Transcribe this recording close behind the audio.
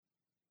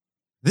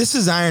This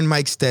is Iron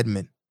Mike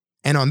Stedman,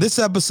 and on this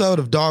episode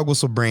of Dog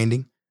Whistle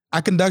Branding,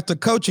 I conduct a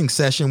coaching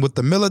session with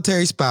the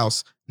military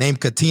spouse named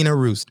Katina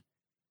Roost,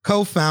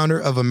 co-founder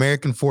of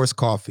American Force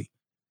Coffee,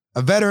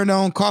 a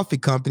veteran-owned coffee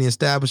company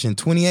established in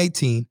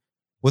 2018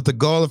 with the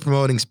goal of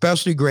promoting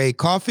specialty-grade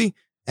coffee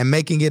and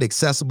making it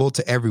accessible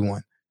to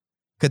everyone.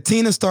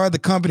 Katina started the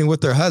company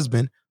with her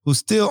husband, who's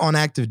still on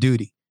active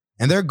duty,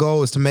 and their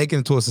goal is to make it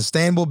into a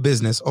sustainable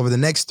business over the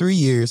next 3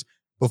 years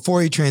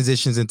before he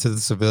transitions into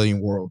the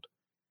civilian world.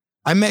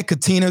 I met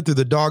Katina through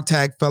the Dog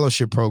Tag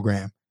Fellowship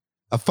Program,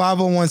 a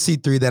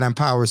 501c3 that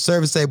empowers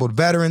service-abled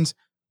veterans,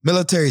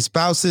 military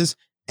spouses,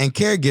 and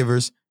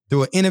caregivers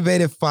through an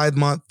innovative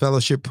 5-month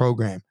fellowship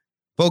program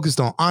focused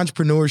on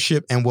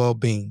entrepreneurship and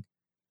well-being.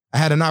 I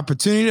had an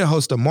opportunity to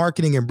host a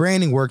marketing and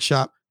branding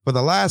workshop for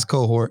the last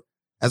cohort,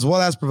 as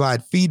well as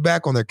provide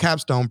feedback on their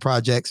capstone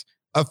projects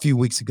a few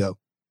weeks ago.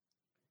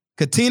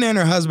 Katina and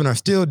her husband are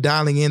still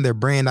dialing in their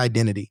brand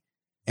identity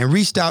and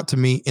reached out to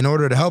me in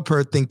order to help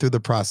her think through the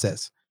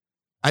process.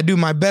 I do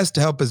my best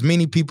to help as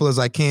many people as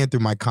I can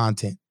through my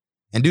content.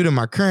 And due to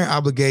my current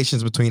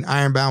obligations between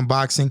Ironbound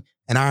Boxing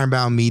and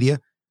Ironbound Media,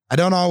 I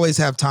don't always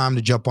have time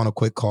to jump on a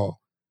quick call.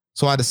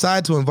 So I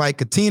decided to invite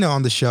Katina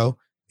on the show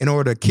in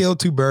order to kill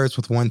 2 birds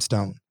with 1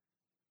 stone.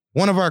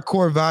 One of our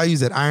core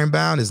values at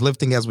Ironbound is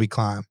lifting as we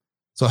climb.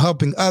 So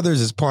helping others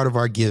is part of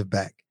our give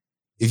back.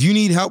 If you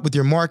need help with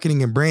your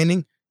marketing and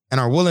branding and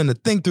are willing to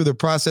think through the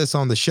process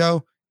on the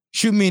show,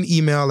 shoot me an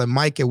email at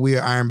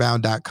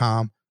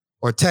mike@weareironbound.com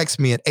or text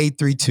me at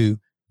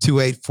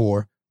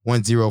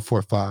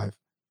 832-284-1045.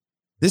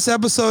 This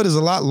episode is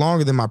a lot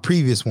longer than my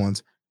previous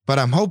ones, but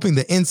I'm hoping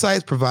the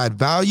insights provide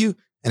value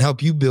and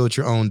help you build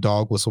your own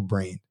dog whistle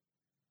brand.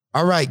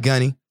 All right,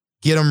 Gunny,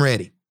 get them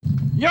ready.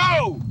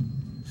 Yo!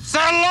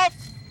 Saddle up!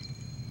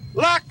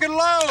 Lock and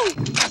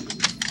load!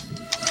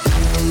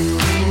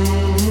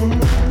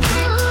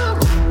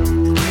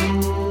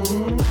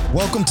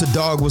 Welcome to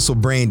Dog Whistle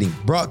Branding,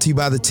 brought to you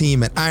by the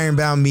team at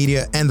Ironbound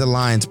Media and the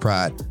Lions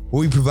Pride,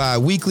 where we provide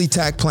weekly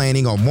tack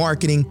planning on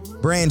marketing,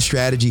 brand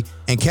strategy,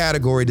 and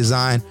category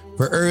design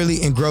for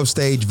early and growth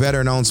stage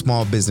veteran-owned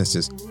small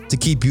businesses to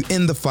keep you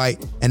in the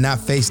fight and not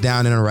face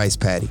down in a rice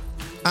paddy.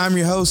 I'm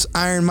your host,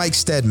 Iron Mike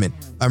Stedman,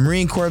 a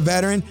Marine Corps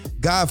veteran,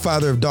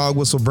 godfather of Dog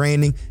Whistle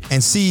Branding,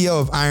 and CEO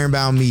of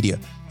Ironbound Media,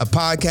 a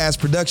podcast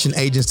production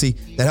agency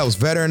that helps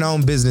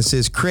veteran-owned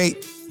businesses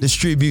create,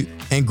 distribute,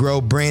 and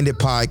grow branded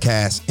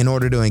podcasts in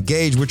order to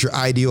engage with your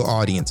ideal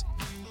audience.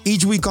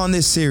 Each week on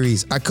this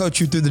series, I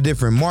coach you through the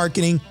different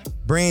marketing,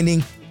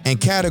 branding,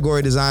 and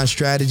category design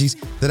strategies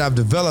that I've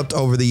developed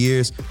over the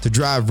years to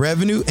drive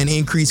revenue and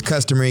increase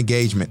customer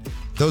engagement.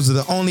 Those are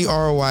the only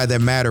ROI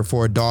that matter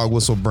for a dog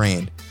whistle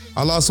brand.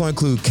 I'll also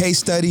include case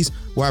studies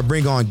where I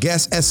bring on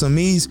guest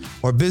SMEs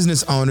or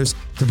business owners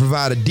to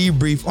provide a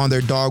debrief on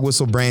their dog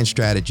whistle brand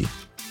strategy.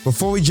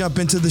 Before we jump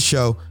into the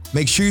show,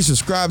 make sure you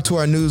subscribe to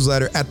our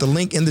newsletter at the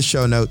link in the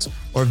show notes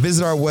or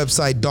visit our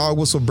website,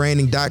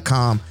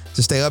 dogwhistlebranding.com,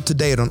 to stay up to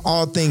date on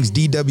all things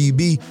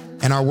DWB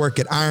and our work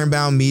at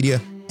Ironbound Media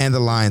and the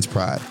Lions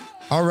Pride.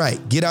 All right,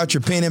 get out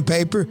your pen and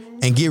paper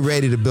and get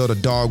ready to build a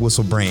dog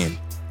whistle brand.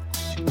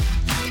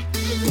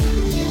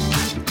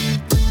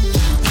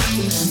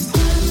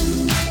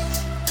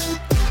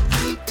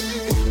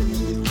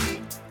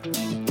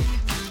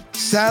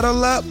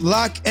 Saddle up,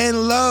 lock,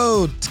 and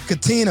load.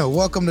 Katina,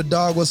 welcome to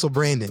Dog Whistle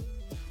Branding.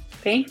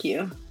 Thank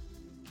you.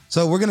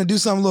 So we're going to do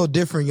something a little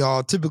different,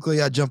 y'all.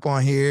 Typically, I jump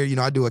on here.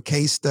 I do a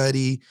case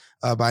study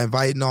by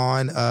inviting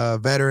on a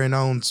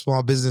veteran-owned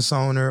small business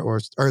owner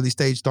or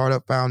early-stage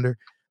startup founder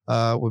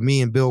with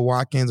me and Bill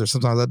Watkins, or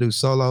sometimes I do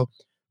solo.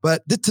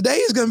 But today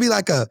is going to be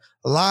like a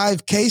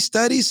live case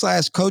study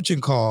 / coaching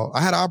call.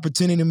 I had an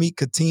opportunity to meet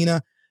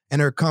Katina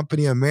and her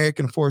company,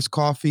 American Force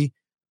Coffee,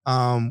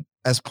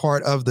 as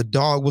part of the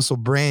Dog Whistle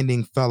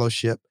Branding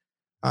Fellowship.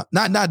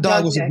 Not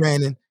Dog Whistle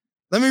Branding.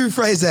 Let me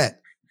rephrase that.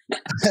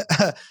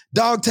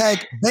 Dog Tag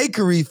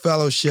Bakery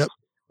Fellowship,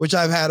 which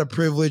I've had a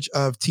privilege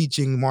of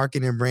teaching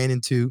marketing and branding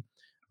to.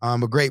 A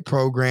great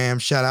program.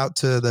 Shout out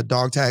to the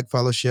Dog Tag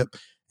Fellowship.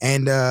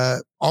 And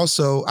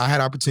also, I had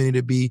opportunity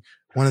to be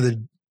one of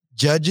the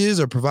judges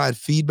or provide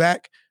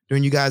feedback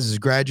during you guys'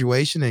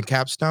 graduation and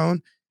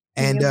capstone.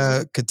 And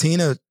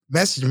Katina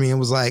messaged me and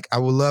was like, I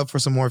would love for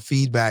some more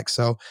feedback.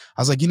 So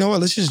I was like, you know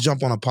what, let's just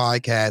jump on a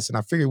podcast. And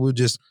I figured we'll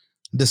just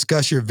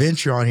discuss your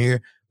venture on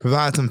here,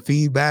 provide some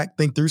feedback,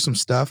 think through some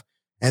stuff.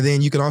 And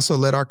then you can also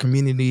let our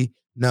community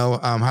know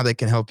how they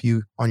can help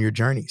you on your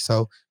journey.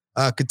 So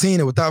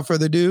Katina, without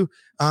further ado,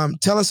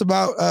 tell us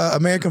about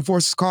American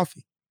Forces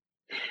Coffee.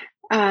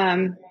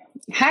 Hi.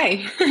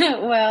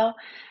 Well,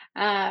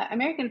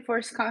 American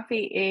Force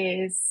Coffee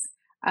is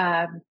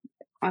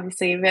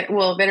obviously,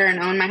 veteran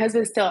owned. My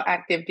husband's still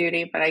active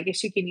duty, but I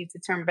guess you can use the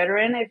term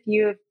veteran if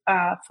you've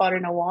fought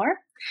in a war.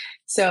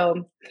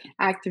 So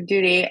active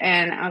duty,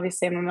 and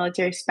obviously I'm a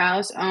military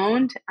spouse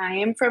owned. I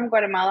am from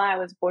Guatemala. I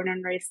was born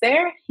and raised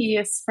there. He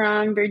is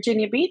from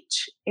Virginia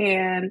Beach.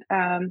 And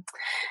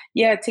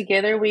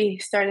together we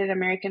started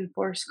American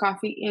Force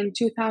Coffee in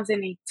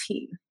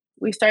 2018.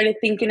 We started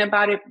thinking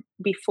about it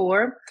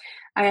before.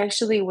 I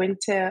actually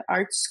went to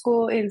art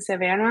school in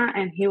Savannah,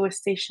 and he was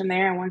stationed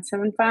there at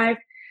 175.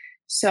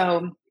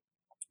 So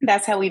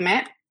that's how we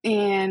met.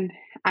 And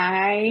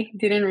I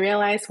didn't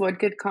realize what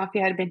good coffee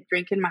I had been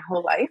drinking my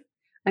whole life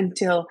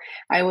until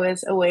I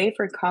was away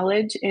for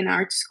college in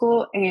art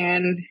school,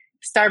 and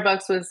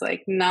Starbucks was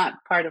like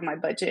not part of my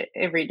budget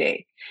every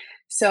day.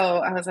 So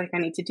I was like, I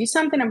need to do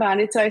something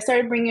about it. So I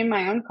started bringing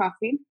my own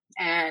coffee,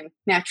 and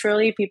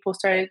naturally, people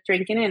started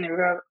drinking it, and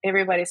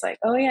everybody's like,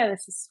 oh, yeah,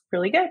 this is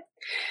really good.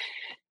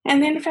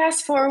 And then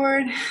fast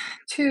forward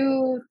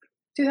to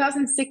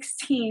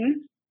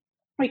 2016,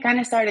 we kind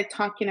of started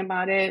talking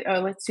about it.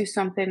 Oh, let's do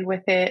something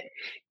with it.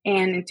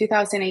 And in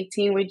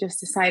 2018, we just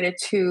decided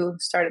to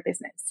start a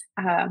business.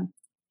 I'm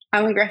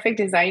a graphic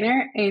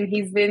designer, and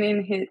he's been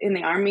in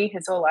the Army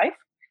his whole life.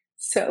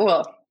 So,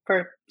 well,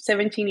 for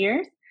 17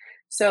 years.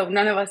 So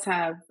none of us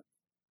have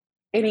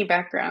any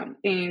background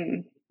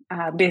in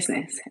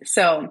business.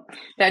 So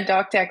that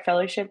DocTac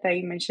fellowship that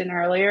you mentioned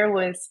earlier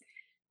was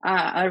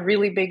a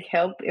really big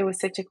help. It was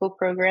such a cool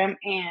program,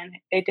 and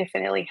it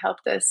definitely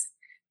helped us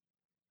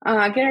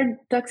get our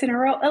ducks in a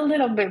row a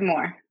little bit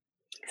more.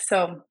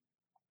 So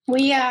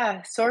we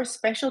source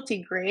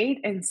specialty grade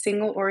and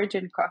single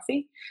origin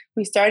coffee.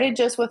 We started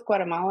just with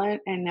Guatemalan,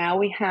 and now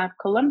we have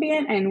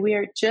Colombian, and we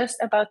are just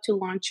about to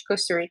launch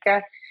Costa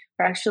Rica.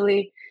 We're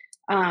actually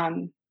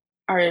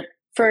our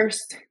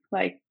first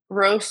like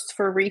roast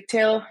for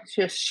retail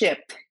just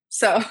shipped.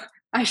 So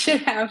I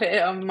should have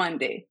it on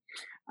Monday.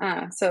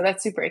 So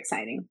that's super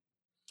exciting.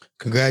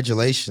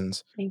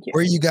 Congratulations. Thank you.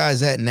 Where are you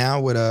guys at now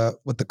with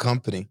the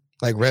company,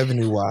 like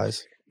revenue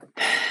wise?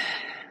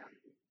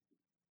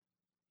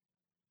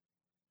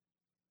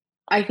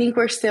 I think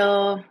we're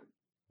still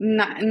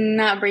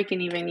not breaking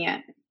even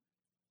yet.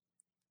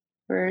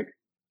 I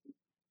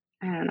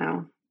don't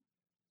know.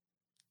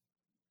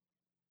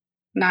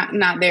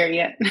 Not there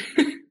yet.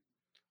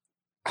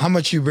 How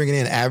much you bringing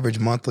in average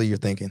monthly, you're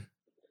thinking?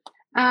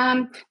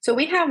 So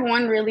we have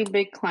one really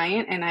big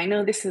client, and I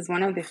know this is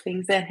one of the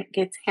things that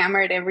gets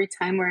hammered every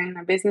time we're in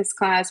a business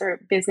class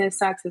or business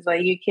talks is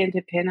like you can't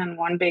depend on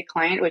one big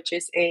client, which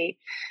is a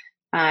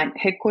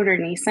headquarter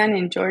Nissan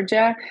in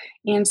Georgia.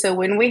 And so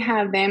when we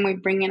have them, we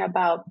bring in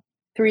about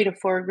 $3,000 to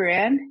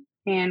 $4,000.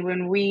 And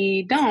when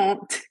we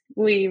don't,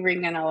 we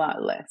bring in a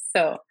lot less.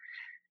 So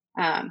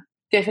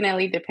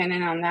definitely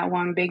dependent on that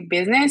one big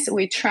business.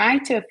 We try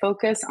to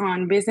focus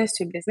on business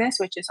to business,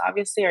 which is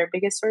obviously our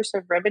biggest source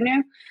of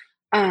revenue.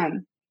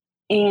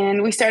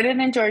 And we started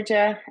in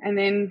Georgia and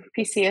then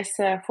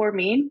PCS Fort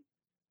Meade.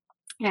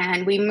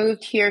 And we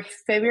moved here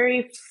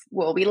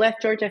we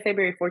left Georgia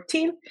February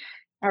 14th,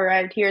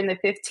 arrived here on the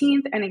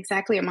 15th, and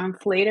exactly a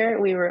month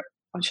later, we were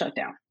on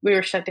shutdown. We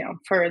were shut down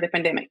for the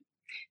pandemic.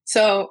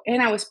 So,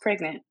 and I was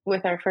pregnant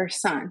with our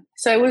first son.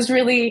 So it was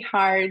really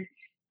hard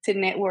to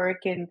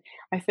network. And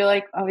I feel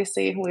like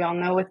obviously we all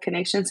know with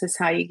connections is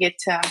how you get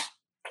to,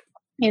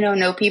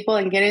 know people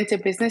and get into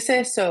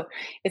businesses. So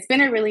it's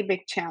been a really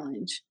big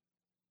challenge.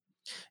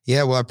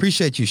 Yeah, well, I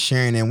appreciate you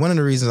sharing. And one of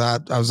the reasons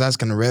I was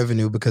asking the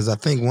revenue, because I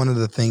think one of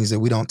the things that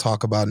we don't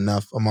talk about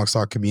enough amongst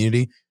our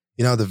community,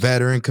 the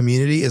veteran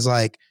community is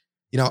like,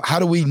 how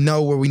do we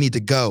know where we need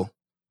to go?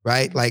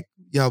 Right. Like,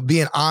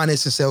 being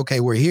honest and say, okay,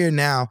 we're here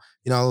now,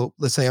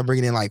 let's say I'm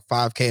bringing in like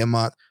 $5,000 a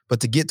month, but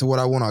to get to what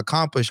I want to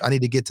accomplish, I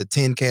need to get to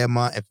 $10,000 a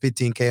month and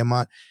 $15,000 a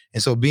month.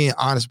 And so being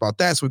honest about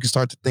that, so we can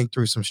start to think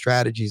through some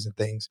strategies and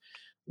things.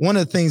 One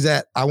of the things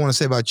that I want to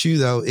say about you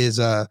though, is,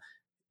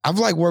 I've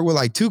like worked with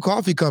like 2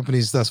 coffee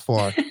companies thus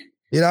far.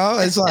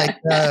 It's like,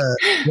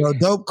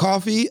 Dope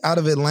Coffee out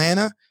of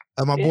Atlanta,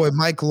 my boy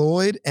Mike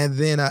Lloyd, and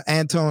then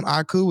Anton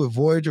Aku with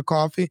Voyager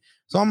Coffee.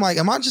 So I'm like,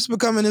 am I just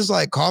becoming this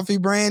like coffee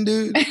brand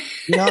dude?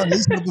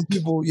 These helping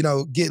people,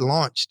 get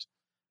launched.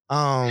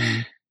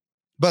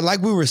 But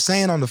like we were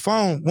saying on the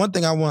phone, one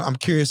thing I'm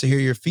curious to hear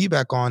your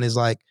feedback on is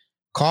like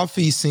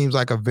coffee seems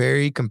like a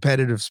very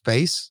competitive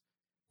space,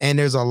 and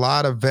there's a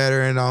lot of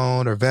veteran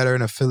owned or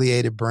veteran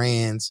affiliated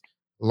brands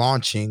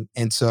launching.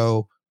 And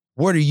so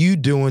what are you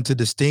doing to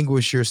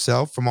distinguish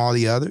yourself from all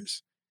the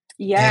others?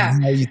 Yeah.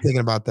 And how are you thinking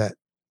about that?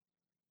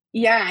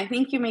 Yeah, I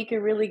think you make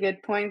a really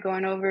good point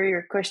going over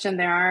your question.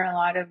 There are a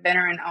lot of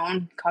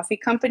veteran-owned coffee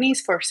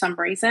companies for some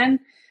reason.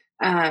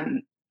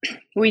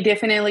 We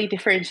definitely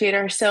differentiate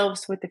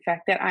ourselves with the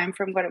fact that I'm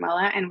from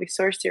Guatemala and we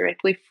source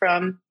direct.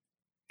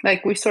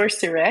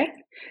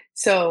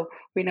 So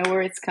we know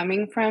where it's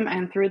coming from.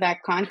 And through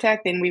that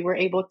contact, then we were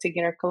able to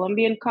get our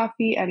Colombian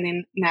coffee and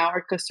then now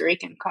our Costa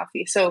Rican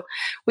coffee. So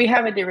we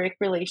have a direct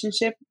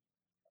relationship,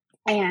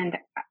 and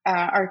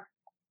our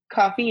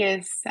coffee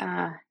is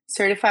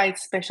certified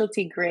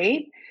specialty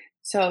grade.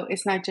 So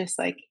it's not just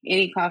like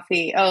any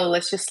coffee, oh,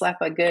 let's just slap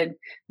a good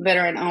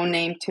veteran owned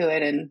name to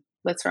it and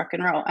let's rock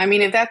and roll. I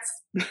mean, if that's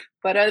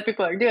what other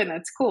people are doing,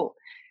 that's cool.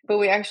 But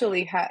we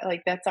actually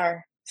that's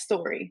our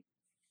story,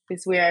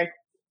 is we are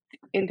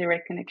in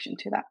direct connection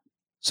to that.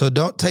 So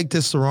don't take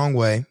this the wrong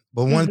way.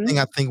 But one thing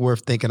I think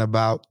worth thinking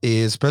about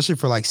is, especially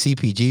for like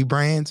CPG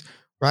brands,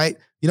 right?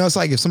 It's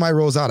like if somebody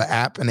rolls out an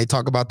app and they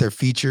talk about their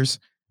features,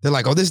 they're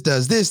like, oh, this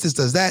does this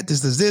does that,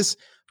 this does this.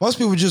 Most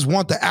people just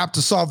want the app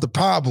to solve the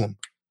problem,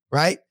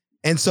 right?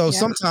 And so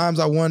sometimes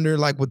I wonder,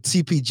 like with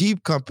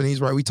CPG companies,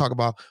 right? We talk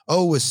about,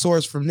 oh, it's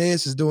sourced from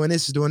this, it's doing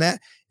this, it's doing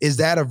that. Is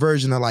that a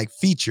version of like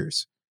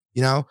features,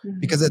 you know?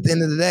 Because at the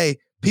end of the day,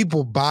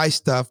 people buy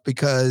stuff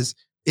because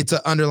it's an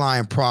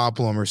underlying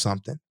problem or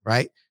something,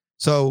 right?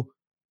 So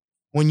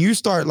when you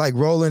start like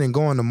rolling and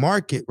going to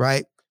market,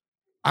 right?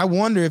 I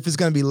wonder if it's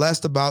going to be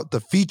less about the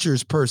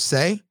features per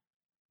se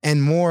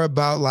and more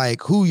about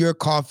like who your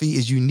coffee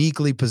is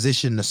uniquely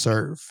positioned to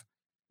serve,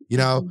 you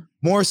know,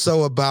 more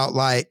so about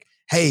like,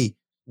 hey,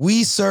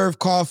 we serve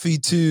coffee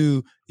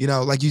to, you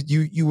know, like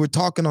you were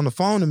talking on the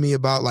phone to me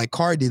about like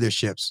car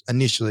dealerships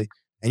initially.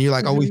 And you're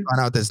like, oh, we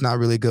found out that's not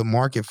really a good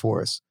market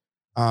for us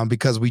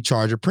because we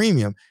charge a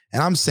premium.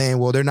 And I'm saying,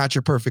 well, they're not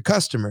your perfect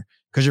customer,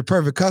 because your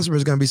perfect customer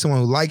is going to be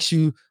someone who likes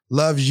you,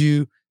 loves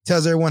you,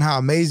 tells everyone how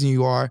amazing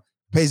you are,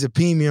 pays a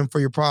premium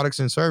for your products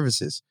and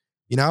services,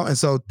 you know? And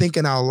so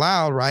thinking out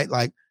loud, right?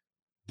 Like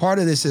part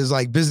of this is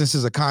like business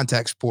is a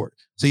contact sport.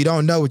 So you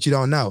don't know what you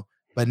don't know.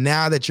 But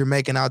now that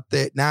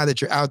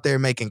you're out there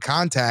making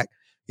contact,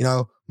 you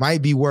know,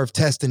 might be worth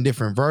testing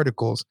different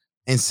verticals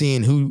and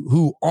seeing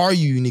who are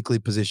you uniquely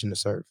positioned to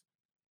serve.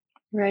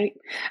 Right.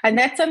 And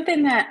that's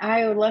something that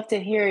I would love to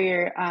hear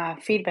your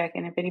feedback.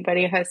 And if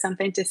anybody has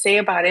something to say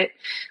about it,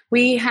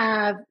 we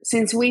have,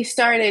 since we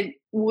started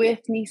with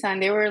Nissan,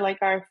 they were like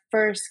our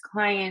first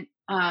client.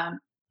 I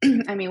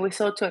mean, we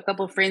sold to a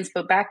couple of friends,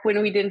 but back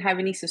when we didn't have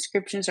any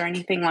subscriptions or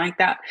anything like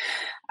that.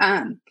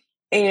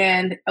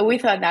 And we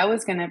thought that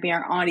was going to be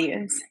our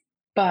audience,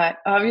 but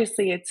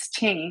obviously it's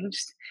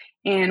changed.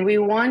 And we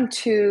want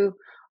to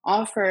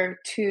offer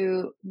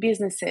to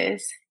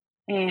businesses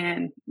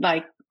and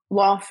like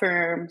law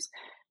firms,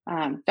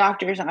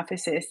 doctors'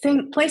 offices,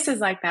 places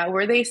like that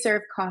where they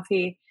serve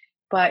coffee,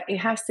 but it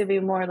has to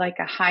be more like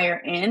a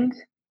higher end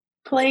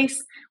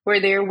place where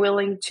they're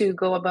willing to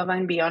go above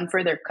and beyond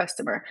for their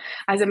customer,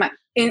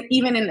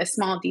 even in the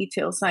small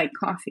details like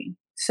coffee.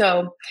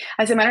 So,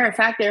 as a matter of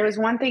fact, there was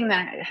one thing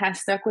that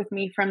has stuck with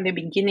me from the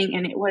beginning,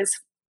 and it was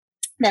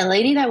that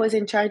lady that was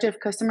in charge of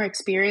customer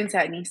experience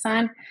at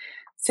Nissan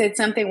said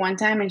something one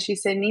time, and she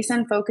said,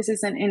 Nissan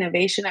focuses on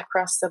innovation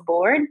across the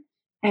board.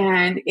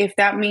 And if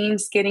that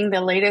means getting the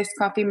latest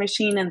coffee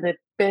machine and the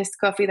best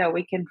coffee that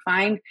we can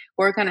find,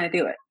 we're going to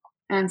do it.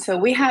 And so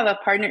we have a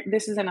partner.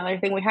 This is another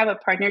thing. We have a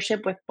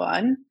partnership with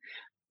Bun,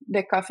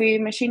 the coffee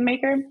machine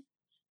maker.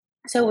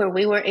 So where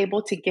we were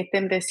able to get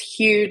them this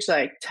huge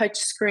like touch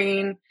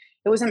screen.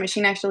 It was a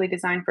machine actually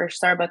designed for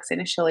Starbucks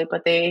initially,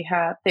 but the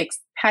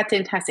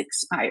patent has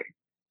expired.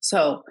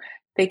 So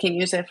they can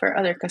use it for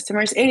other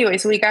customers.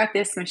 Anyways, we got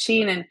this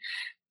machine. And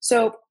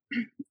so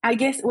I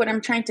guess what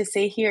I'm trying to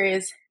say here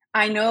is,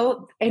 I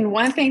know, and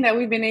one thing that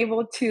we've been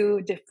able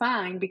to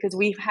define, because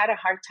we've had a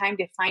hard time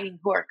defining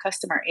who our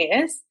customer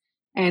is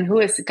and who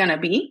it's going to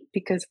be,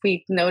 because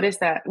we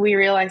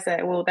realized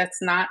that, well, that's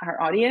not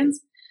our audience,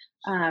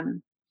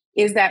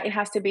 is that it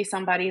has to be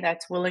somebody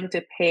that's willing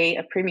to pay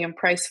a premium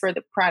price for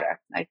the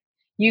product. Like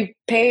you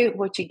pay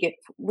what you get.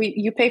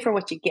 You pay for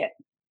what you get.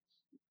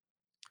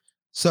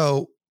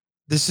 So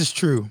this is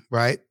true,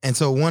 right? And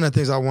so one of the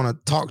things I want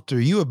to talk to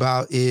you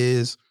about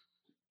is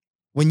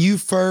when you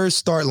first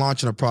start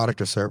launching a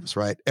product or service,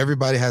 right?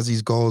 Everybody has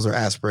these goals or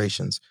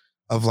aspirations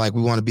of like,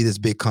 we want to be this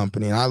big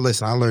company. And I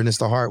learned this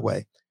the hard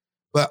way.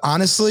 But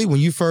honestly, when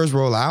you first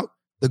roll out,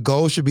 the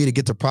goal should be to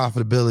get to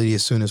profitability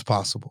as soon as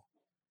possible.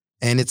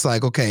 And it's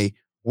like, okay,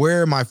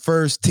 where are my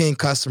first 10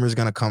 customers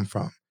going to come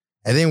from?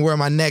 And then where are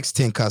my next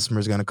 10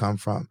 customers going to come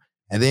from?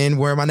 And then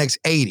where are my next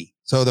 80?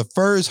 So the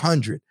first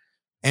 100.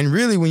 And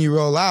really when you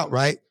roll out,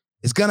 right,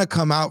 it's going to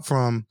come out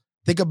from,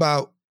 think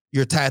about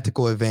your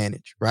tactical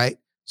advantage, right?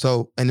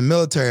 So in the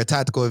military, a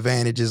tactical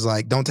advantage is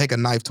like, don't take a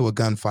knife to a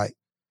gunfight.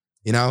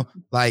 You know,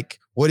 like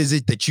what is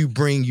it that you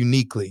bring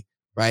uniquely,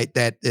 right?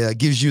 That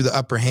gives you the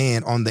upper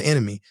hand on the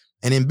enemy.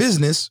 And in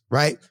business,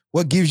 right?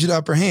 What gives you the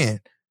upper hand?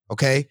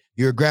 Okay.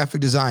 You're a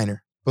graphic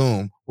designer.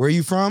 Boom. Where are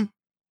you from?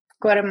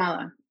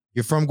 Guatemala.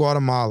 You're from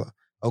Guatemala.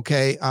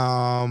 Okay.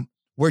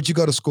 Where'd you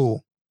go to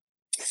school?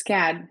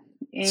 SCAD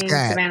in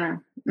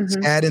Savannah.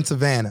 Mm-hmm. SCAD in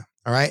Savannah.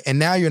 All right. And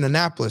now you're in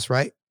Annapolis,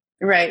 right?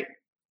 Right.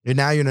 You're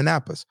in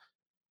Annapolis.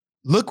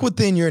 Look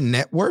within your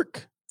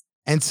network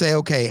and say,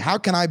 okay, how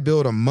can I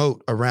build a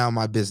moat around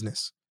my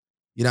business?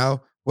 You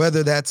know,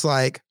 whether that's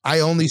like,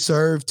 I only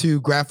serve to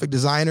graphic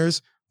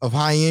designers of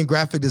high-end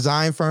graphic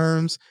design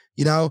firms,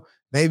 you know,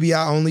 maybe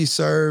I only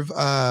serve,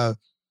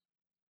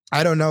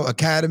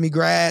 academy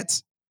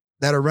grads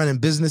that are running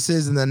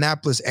businesses in the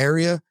Annapolis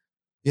area,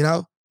 you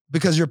know,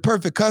 because your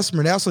perfect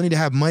customer, they also need to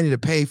have money to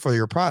pay for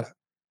your product,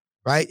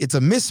 right? It's a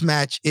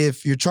mismatch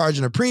if you're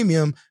charging a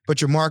premium,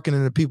 but you're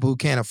marketing to people who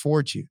can't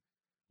afford you.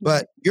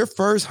 But your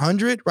first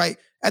 100, right?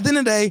 At the end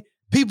of the day,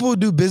 people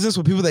do business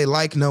with people they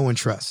like, know, and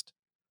trust.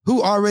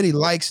 Who already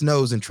likes,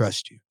 knows, and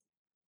trusts you.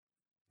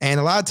 And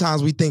a lot of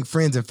times we think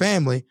friends and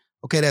family,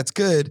 okay, that's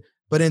good.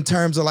 But in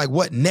terms of like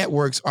what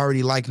networks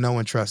already like, know,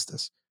 and trust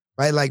us,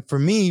 right? Like for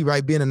me,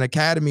 right, being an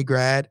academy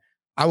grad,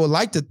 I would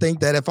like to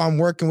think that if I'm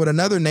working with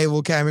another Naval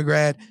Academy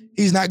grad,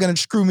 he's not going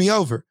to screw me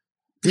over.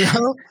 You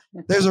know,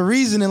 there's a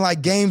reason in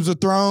like Games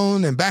of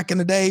Thrones and back in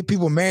the day,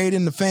 people married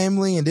in the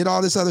family and did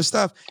all this other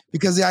stuff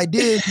because the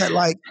idea is that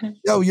like,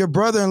 yo, your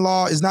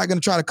brother-in-law is not going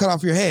to try to cut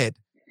off your head,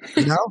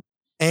 you know?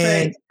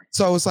 And Right.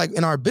 so it's like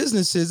in our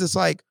businesses, it's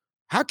like,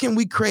 how can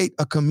we create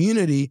a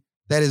community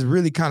that is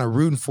really kind of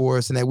rooting for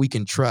us and that we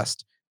can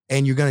trust?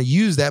 And you're going to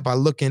use that by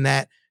looking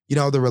at, you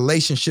know, the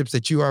relationships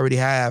that you already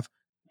have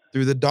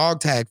through the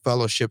Dog Tag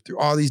Fellowship, through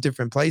all these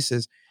different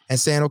places and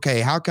saying, okay,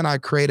 how can I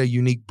create a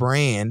unique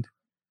brand,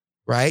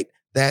 right?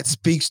 That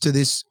speaks to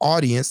this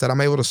audience that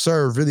I'm able to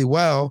serve really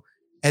well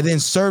and then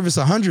service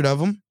 100 of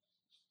them,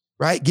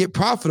 right? Get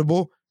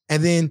profitable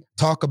and then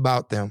talk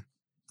about them,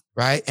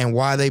 right? And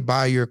why they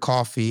buy your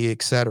coffee,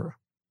 etc.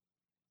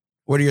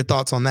 What are your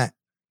thoughts on that?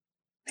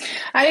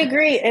 I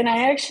agree. And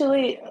I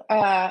actually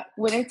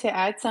wanted to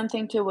add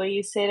something to what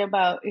you said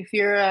about if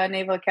you're a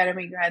Naval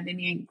Academy grad,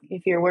 then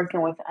if you're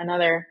working with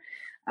another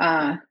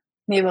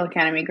Naval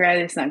Academy grad,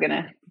 it's not going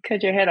to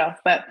cut your head off.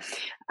 But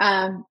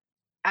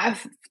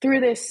through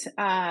this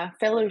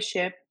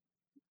fellowship,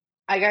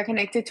 I got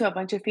connected to a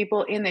bunch of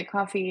people in the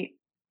coffee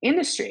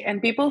industry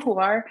and people who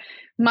are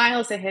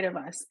miles ahead of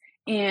us.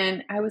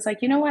 And I was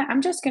like, you know what?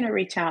 I'm just going to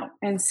reach out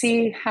and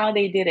see how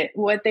they did it,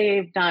 what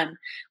they've done,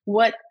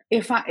 what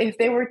if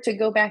they were to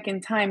go back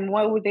in time,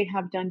 what would they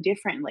have done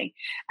differently?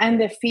 And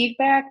the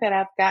feedback that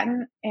I've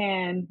gotten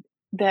and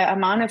the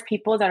amount of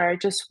people that are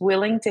just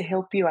willing to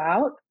help you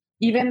out,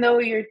 even though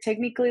you're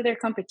technically their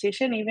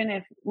competition, even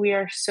if we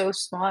are so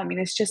small. I mean,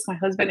 it's just my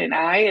husband and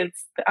I,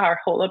 it's our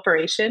whole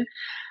operation.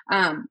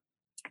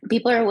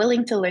 People are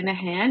willing to lend a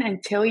hand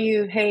and tell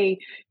you, hey,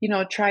 you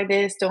know, try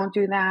this, don't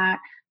do that.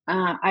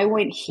 I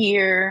went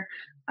here.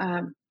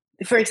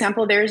 For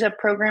example, there's a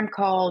program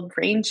called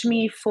Range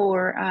Me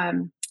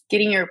for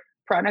getting your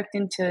product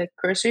into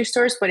grocery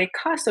stores, but it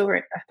costs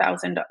over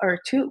 $1,000 or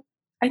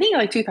I think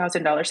like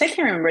 $2,000. I can't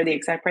remember the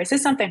exact price.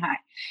 It's something high.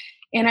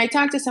 And I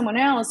talked to someone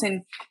else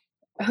and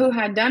who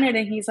had done it,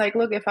 and he's like,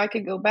 look, if I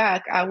could go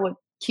back, I would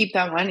keep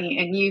that money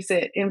and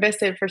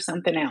invest it for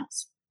something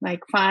else.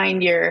 Like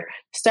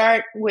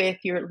start with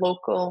your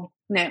local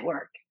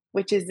network,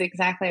 which is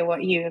exactly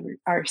what you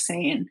are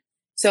saying.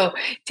 So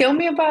tell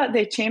me about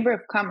the Chamber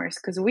of Commerce,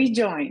 because we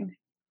joined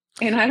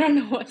and I don't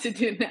know what to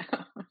do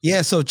now.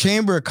 Yeah, so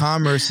Chamber of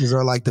Commerces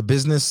are like the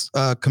business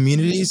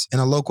communities in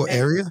a local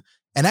area.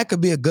 And that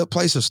could be a good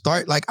place to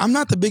start. Like, I'm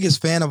not the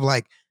biggest fan of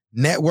like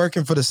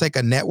networking for the sake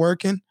of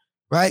networking,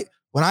 right?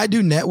 When I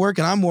do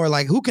networking, I'm more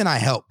like, who can I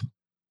help?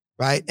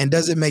 Right. And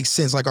does it make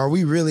sense? Like, are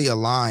we really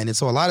aligned? And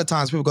so a lot of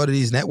times people go to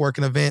these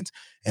networking events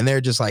and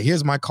they're just like,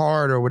 here's my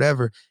card or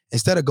whatever.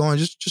 Instead of going,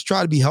 just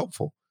try to be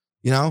helpful,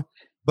 you know?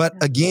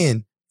 But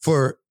again,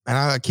 and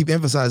I keep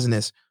emphasizing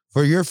this,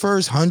 for your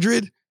first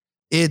 100,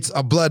 it's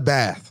a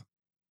bloodbath.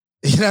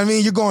 You know what I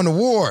mean? You're going to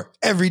war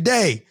every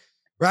day,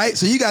 right?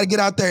 So you got to get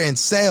out there and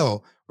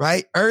sell,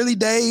 right? Early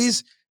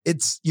days,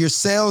 it's your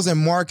sales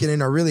and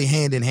marketing are really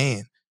hand in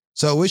hand.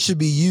 So it should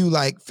be you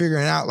like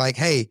figuring out like,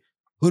 hey,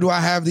 who do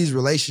I have these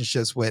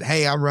relationships with?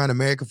 Hey, I run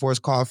American Force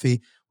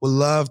Coffee. Would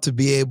love to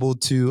be able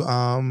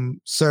to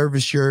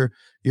service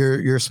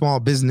your small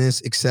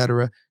business, et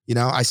cetera. You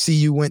know, I see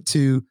you went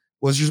to,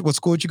 what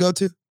school did you go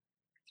to?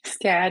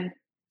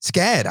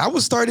 SCAD. I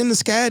would start in the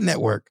SCAD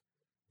network.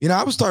 You know,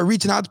 I would start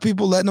reaching out to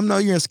people, letting them know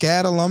you're a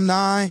SCAD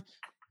alumni.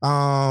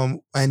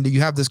 And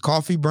you have this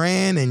coffee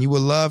brand and you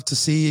would love to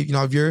see, you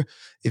know,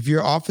 if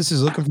your office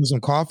is looking for some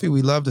coffee,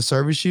 we'd love to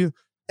service you.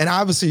 And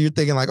obviously you're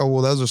thinking like, oh,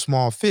 well, those are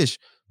small fish.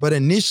 But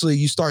initially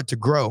you start to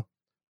grow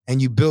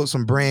and you build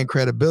some brand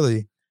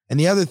credibility. And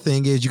the other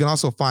thing is you can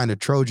also find a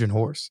Trojan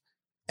horse.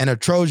 And a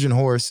Trojan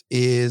horse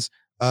is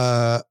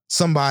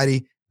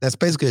somebody that's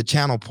basically a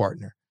channel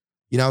partner.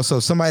 You know, so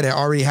somebody that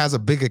already has a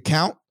big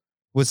account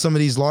with some of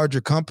these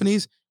larger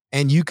companies,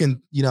 and you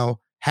can, you know,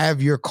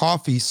 have your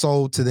coffee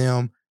sold to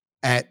them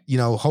at, you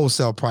know,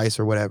 wholesale price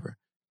or whatever.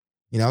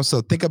 You know, so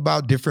think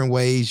about different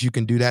ways you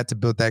can do that to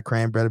build that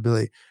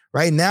credibility.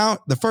 Right now,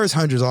 the first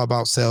 100 is all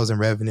about sales and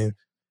revenue.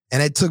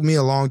 And it took me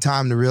a long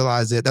time to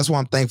realize that. That's why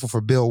I'm thankful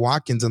for Bill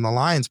Watkins and the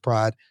Lions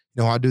Pride,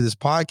 you know, I do this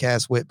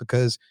podcast with,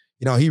 because,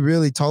 you know, he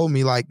really told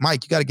me like,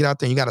 Mike, you got to get out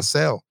there and you got to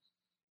sell.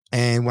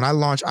 And when I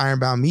launched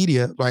Ironbound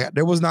Media, like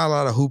there was not a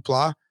lot of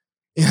hoopla.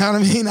 You know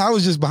what I mean? I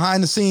was just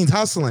behind the scenes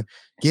hustling,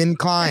 getting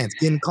clients,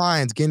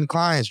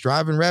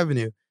 driving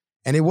revenue.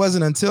 And it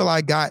wasn't until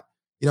I got,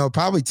 you know,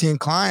 probably 10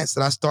 clients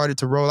that I started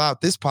to roll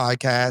out this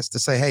podcast to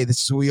say, hey,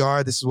 this is who we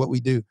are. This is what we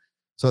do.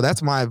 So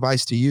that's my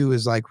advice to you,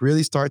 is like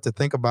really start to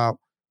think about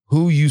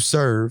who you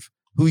serve,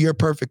 who your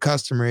perfect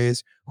customer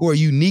is, who are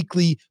you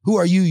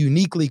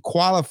uniquely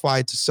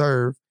qualified to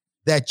serve,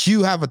 that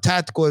you have a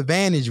tactical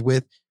advantage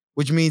with,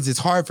 which means it's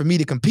hard for me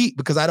to compete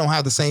because I don't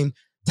have the same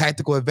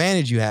tactical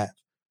advantage you have,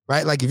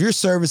 right? Like if you're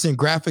servicing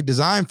graphic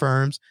design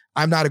firms,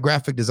 I'm not a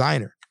graphic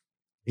designer,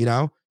 you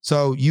know?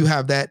 So you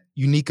have that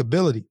unique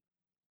ability.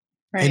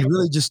 Right. And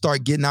really just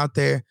start getting out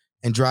there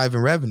and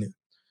driving revenue.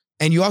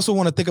 And you also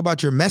want to think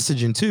about your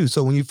messaging too.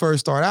 So when you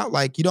first start out,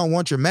 like you don't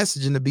want your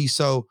messaging to be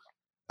so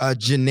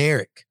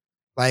generic.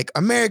 like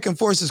American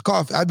Forces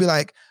Coffee. I'd be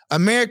like,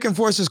 American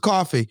Forces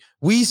Coffee.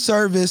 We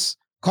service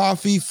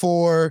coffee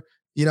for,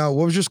 what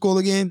was your school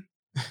again?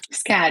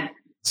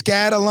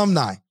 SCAD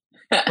alumni.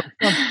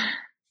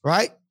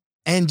 Right?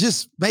 And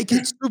just make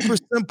it super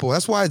simple.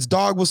 That's why it's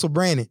dog whistle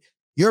branding.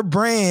 Your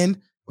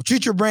brand,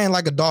 treat your brand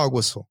like a dog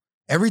whistle.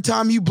 Every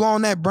time you blow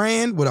on that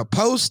brand with a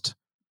post,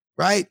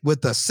 right?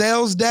 With a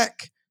sales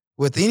deck,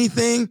 with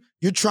anything,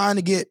 you're trying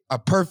to get a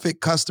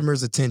perfect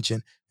customer's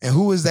attention. And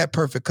who is that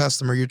perfect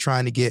customer you're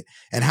trying to get?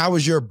 And how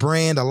is your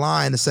brand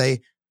aligned to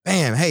say,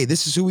 bam, hey,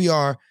 this is who we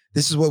are.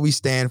 This is what we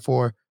stand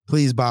for.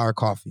 Please buy our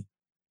coffee.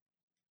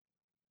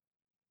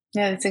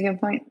 Yeah, that's a good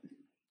point.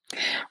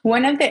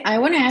 I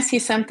want to ask you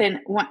something.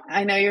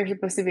 I know you're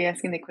supposed to be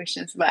asking the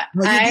questions, but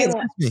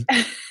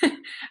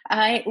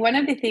one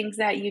of the things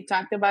that you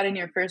talked about in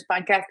your first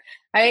podcast,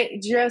 I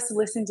just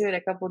listened to it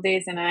a couple of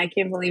days and I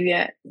can't believe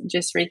you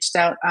just reached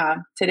out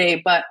today,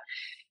 but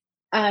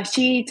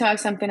she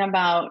talked something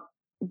about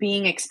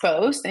being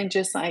exposed and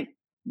just like,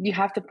 you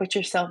have to put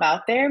yourself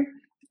out there.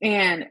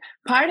 And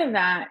part of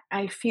that,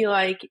 I feel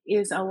like,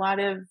 is a lot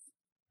of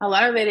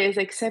it is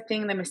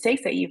accepting the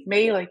mistakes that you've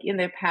made like in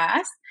the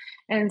past.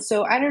 And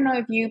so I don't know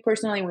if you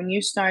personally, when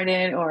you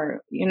started,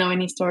 or,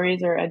 any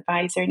stories or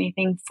advice or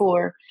anything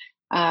for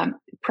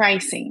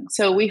pricing.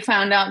 So we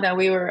found out that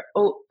we were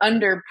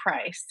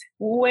underpriced,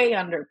 way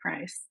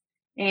underpriced.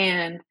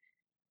 And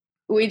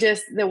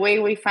the way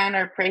we found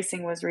our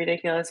pricing was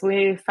ridiculous.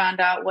 We found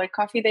out what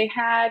coffee they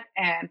had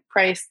and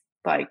priced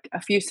like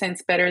a few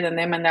cents better than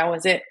them. And that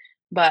was it.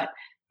 But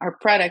our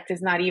product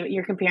is not even,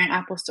 you're comparing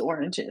apples to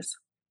oranges.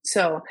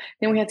 So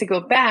then we had to go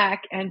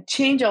back and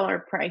change all our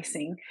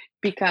pricing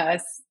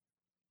because,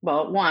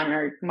 well,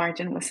 our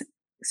margin was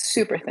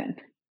super thin.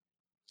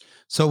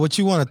 So what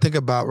you want to think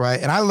about, right?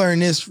 And I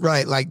learned this,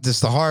 right, like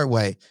just the hard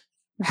way.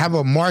 Have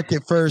a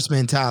market first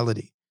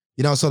mentality.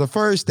 So the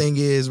first thing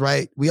is,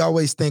 right, we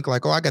always think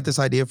like, I got this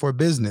idea for a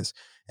business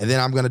and then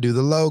I'm going to do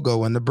the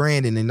logo and the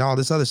branding and all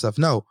this other stuff.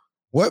 No,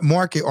 what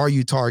market are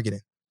you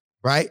targeting,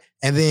 right?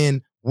 And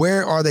then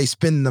where are they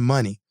spending the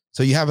money?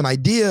 So you have an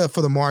idea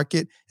for the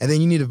market, and then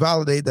you need to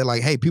validate that,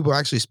 like, hey, people are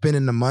actually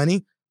spending the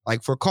money,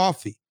 like for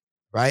coffee,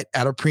 right,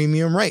 at a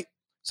premium rate.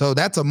 So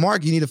that's a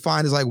market you need to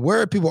find, is like,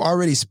 where are people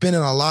already spending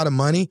a lot of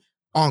money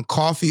on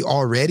coffee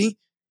already?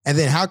 And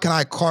then how can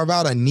I carve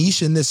out a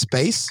niche in this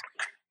space,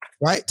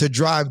 right, to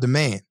drive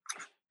demand?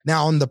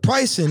 Now, on the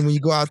pricing, when you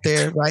go out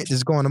there, right,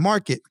 just go on the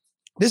market,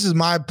 this is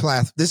my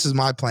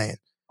plan,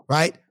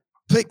 right?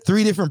 Pick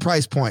 3 different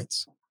price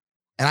points,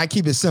 and I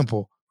keep it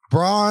simple.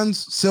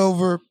 Bronze,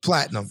 silver,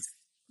 platinum.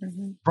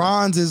 Mm-hmm.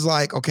 Bronze is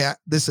like, okay,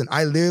 listen,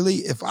 I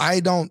need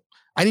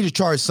to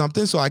charge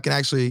something so I can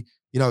actually,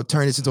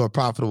 turn this into a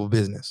profitable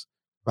business,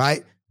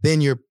 right?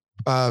 Then your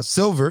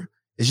silver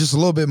is just a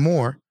little bit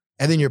more.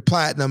 And then your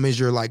platinum is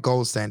your like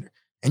gold standard.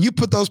 And you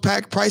put those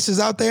pack prices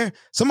out there,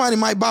 somebody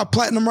might buy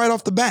platinum right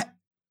off the bat.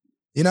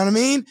 You know what I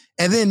mean?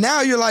 And then now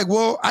you're like,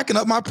 well, I can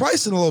up my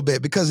pricing a little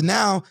bit because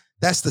now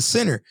that's the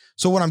center.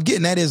 So what I'm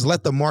getting at is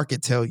let the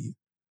market tell you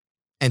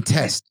and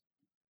test.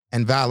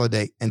 And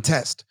validate and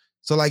test.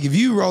 So like if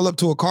you roll up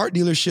to a cart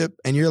dealership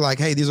and you're like,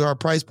 hey, these are our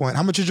price point.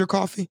 How much is your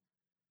coffee,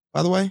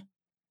 by the way?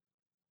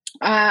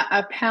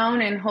 A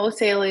pound in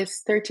wholesale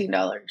is $13.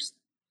 All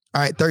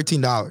right,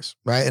 $13,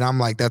 right? And I'm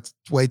like, that's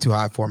way too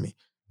high for me.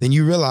 Then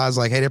you realize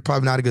like, hey, they're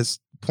probably not a good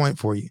point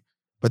for you.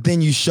 But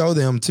then you show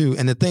them too.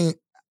 And the thing,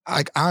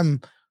 like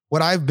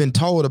what I've been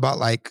told about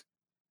like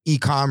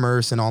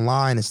e-commerce and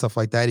online and stuff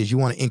like that is you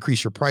want to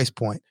increase your price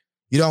point.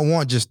 You don't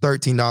want just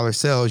 $13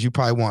 sales. You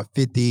probably want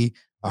 50,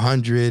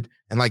 100,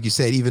 and like you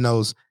said, even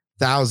those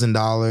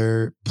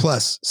 $1,000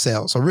 plus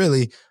sales. So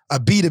really, a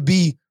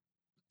B2B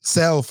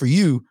sale for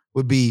you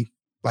would be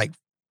like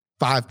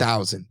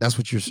 5,000. That's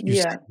what you're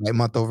saying, like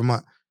month over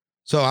month.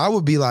 So I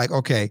would be like,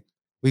 okay,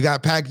 we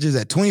got packages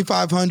at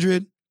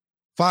 2,500,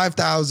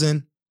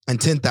 5,000, and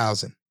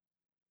 10,000,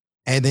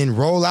 and then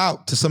roll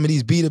out to some of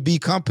these B2B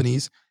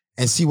companies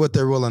and see what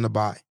they're willing to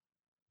buy.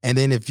 And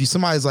then if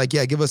somebody's like,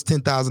 yeah, give us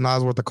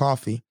 $10,000 worth of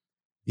coffee,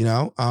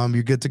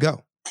 you're good to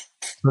go.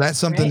 So that's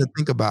something to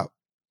think about.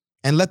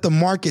 And let the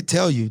market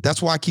tell you.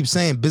 That's why I keep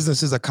saying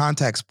business is a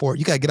contact sport.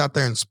 You got to get out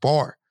there and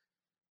spar.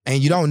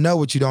 And you don't know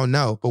what you don't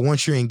know. But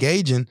once you're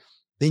engaging,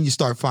 then you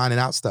start finding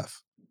out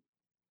stuff.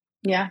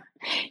 Yeah.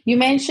 You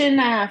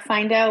mentioned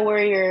find out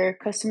where your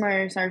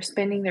customers are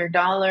spending their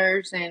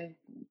dollars and,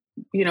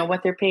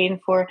 what they're paying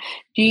for.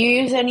 Do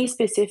you use any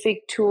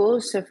specific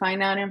tools to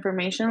find out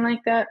information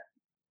like that?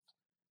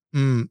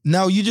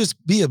 No, you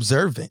just be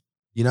observant,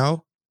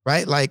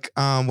 right? Like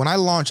when I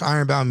launched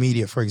Ironbound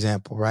Media, for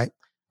example, right?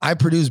 I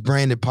produce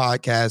branded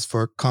podcasts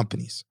for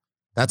companies.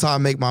 That's how I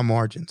make my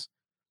margins.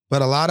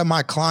 But a lot of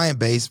my client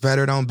base,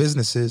 veteran-owned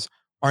businesses,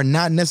 are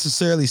not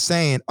necessarily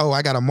saying, oh,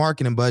 I got a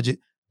marketing budget.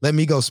 Let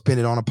me go spend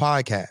it on a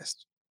podcast.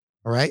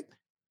 All right.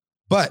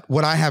 But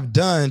what I have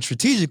done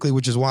strategically,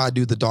 which is why I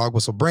do the dog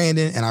whistle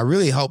branding, and I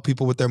really help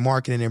people with their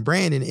marketing and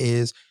branding,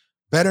 is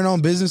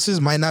veteran-owned businesses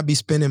might not be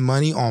spending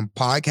money on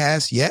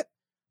podcasts yet,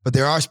 but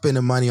they are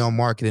spending money on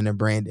marketing and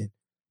branding.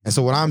 And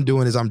so what I'm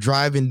doing is I'm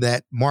driving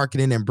that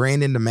marketing and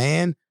branding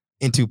demand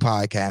into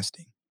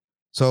podcasting.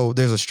 So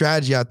there's a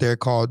strategy out there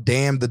called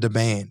Damn the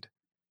Demand.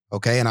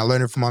 Okay. And I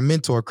learned it from my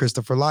mentor,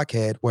 Christopher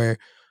Lockhead, where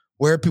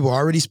people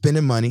are already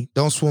spending money,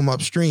 don't swim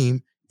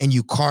upstream, and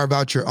you carve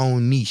out your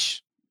own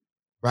niche,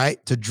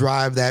 right? To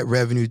drive that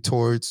revenue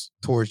towards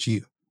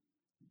you.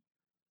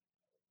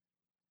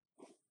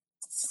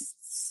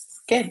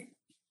 Good.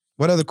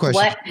 What other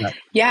questions?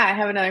 Yeah, I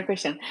have another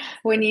question.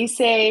 When you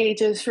say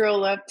just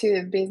roll up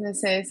to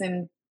businesses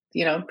and,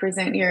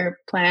 present your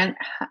plan,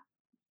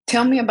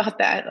 tell me about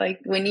that. Like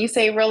when you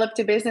say roll up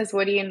to business,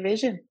 what do you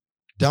envision?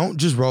 Don't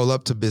just roll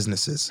up to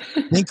businesses.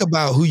 Think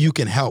about who you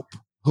can help.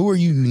 Who are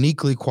you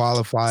uniquely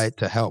qualified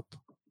to help?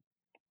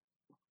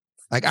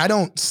 Like I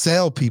don't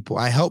sell people.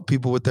 I help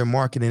people with their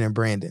marketing and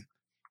branding.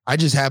 I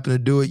just happen to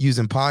do it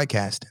using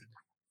podcasting.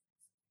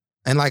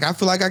 And like, I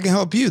feel like I can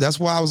help you. That's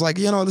why I was like,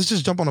 let's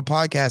just jump on a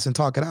podcast and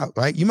talk it out,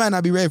 right? You might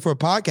not be ready for a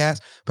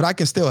podcast, but I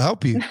can still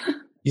help you,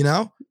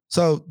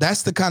 So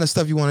that's the kind of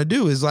stuff you want to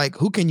do is like,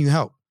 who can you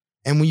help?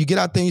 And when you get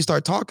out there and you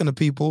start talking to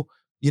people,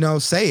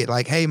 say it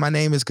like, hey, my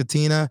name is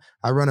Katina.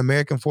 I run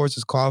American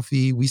Forces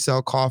Coffee. We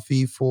sell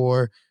coffee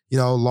for,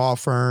 law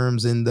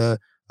firms in the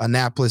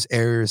Annapolis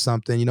area or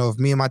something. If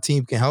me and my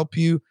team can help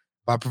you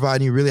by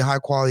providing you really high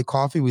quality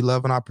coffee, we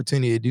love an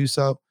opportunity to do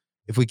so.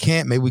 If we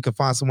can't, maybe we can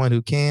find someone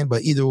who can.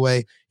 But either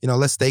way,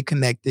 let's stay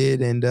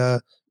connected. And,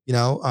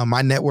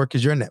 my network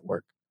is your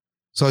network.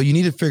 So you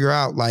need to figure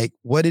out like,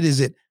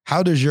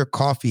 how does your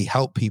coffee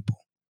help people?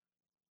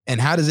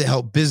 And how does it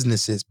help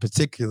businesses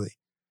particularly?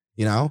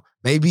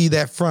 Maybe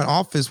that front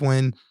office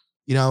when,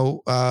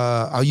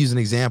 I'll use an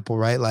example,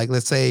 right? Like,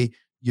 let's say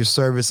you're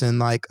servicing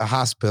like a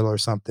hospital or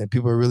something.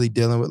 People are really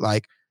dealing with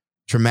like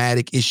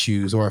traumatic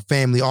issues or a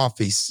family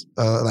office,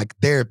 like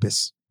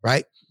therapists,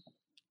 right?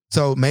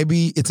 So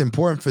maybe it's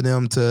important for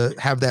them to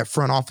have that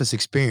front office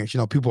experience.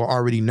 People are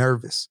already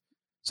nervous.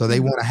 So they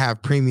want to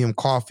have premium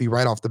coffee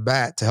right off the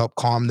bat to help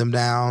calm them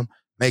down,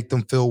 make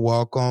them feel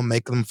welcome,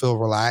 make them feel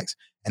relaxed.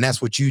 And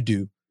that's what you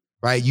do,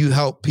 right? You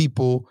help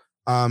people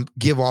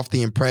give off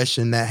the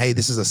impression that, hey,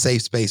 this is a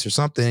safe space or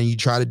something. And you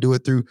try to do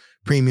it through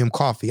premium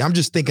coffee. I'm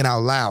just thinking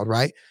out loud,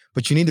 right?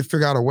 But you need to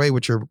figure out a way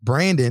with your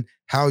branding,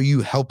 how are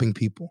you helping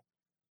people?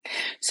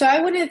 So I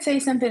want to say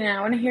something and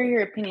I want to hear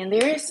your opinion.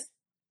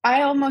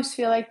 I almost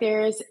feel like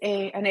there is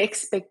an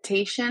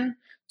expectation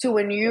to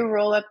when you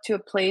roll up to a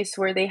place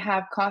where they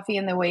have coffee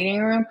in the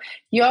waiting room,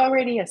 you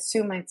already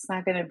assume it's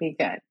not going to be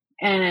good.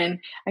 And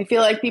I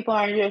feel like people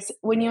are just,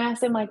 when you ask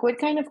them like, what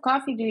kind of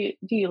coffee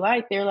do you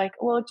like? They're like,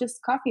 well,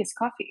 just coffee is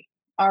coffee,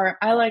 or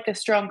I like a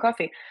strong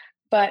coffee.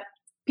 But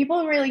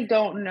people really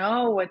don't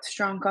know what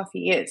strong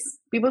coffee is.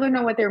 People don't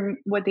know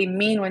what they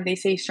mean when they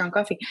say strong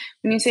coffee.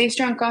 When you say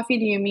strong coffee,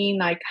 do you mean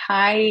like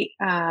high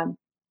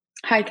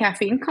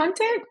caffeine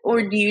content,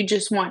 or do you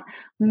just want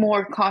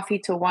more coffee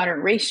to water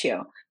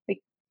ratio?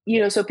 Like,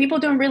 so people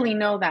don't really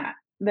know that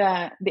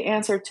the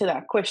answer to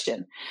that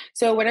question.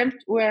 So what I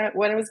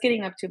was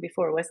getting up to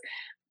before was,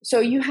 so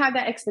you have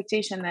that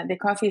expectation that the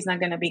coffee is not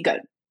going to be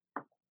good.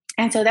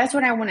 And so that's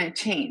what I want to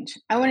change.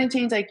 I want to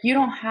change, like, you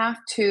don't have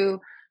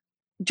to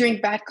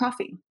drink bad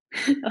coffee.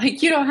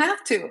 Like, you don't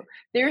have to.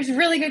 There's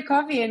really good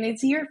coffee and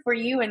it's here for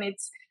you and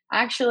it's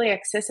actually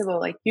accessible.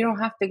 Like, you don't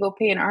have to go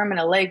pay an arm and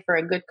a leg for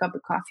a good cup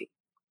of coffee.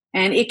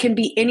 And it can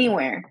be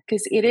anywhere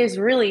because it is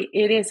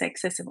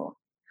accessible.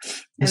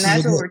 And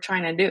that's what we're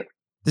trying to do.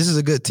 This is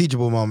a good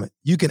teachable moment.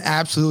 You can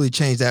absolutely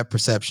change that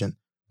perception.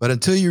 But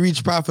until you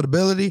reach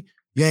profitability,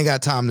 you ain't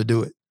got time to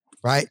do it,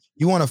 right?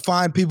 You want to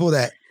find people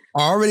that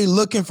are already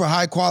looking for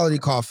high quality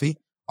coffee,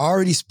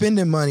 already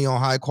spending money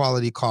on high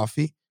quality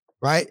coffee,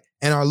 right?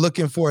 And are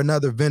looking for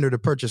another vendor to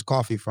purchase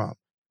coffee from.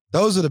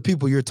 Those are the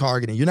people you're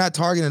targeting. You're not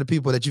targeting the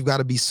people that you've got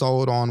to be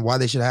sold on why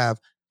they should have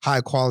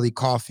high quality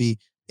coffee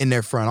in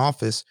their front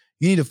office.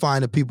 You need to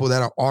find the people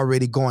that are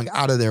already going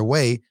out of their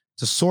way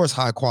to source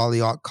high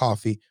quality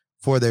coffee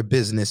for their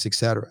business, et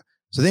cetera.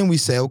 So then we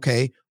say,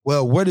 okay,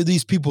 well, where do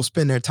these people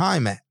spend their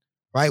time at,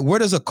 right? Where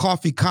does a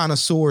coffee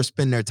connoisseur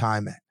spend their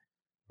time at,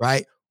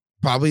 right?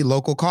 Probably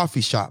local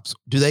coffee shops.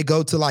 Do they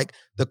go to like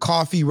the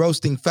coffee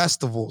roasting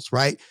festivals,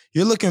 right?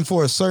 You're looking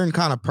for a certain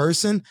kind of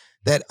person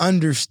that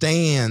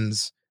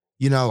understands,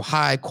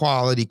 high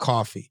quality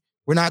coffee.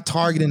 We're not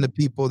targeting the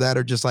people that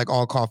are just like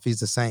all coffee is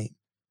the same,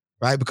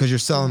 right? Because you're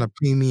selling a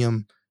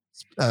premium,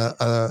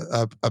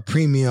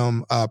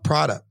 premium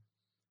product.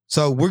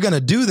 So we're going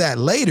to do that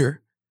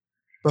later.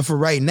 But for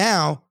right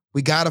now,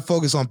 we got to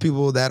focus on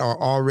people that are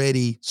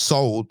already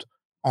sold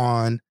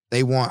on,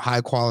 they want high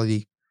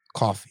quality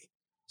coffee.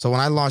 So when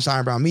I launched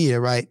Iron Brown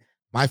Media, right,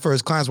 my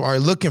first clients were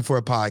already looking for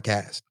a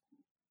podcast,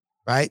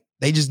 right?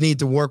 They just need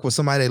to work with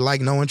somebody they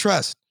like, know, and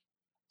trust.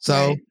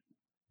 So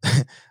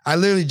I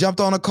literally jumped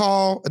on a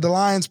call at the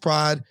Lions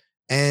Pride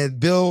and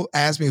Bill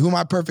asked me who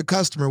my perfect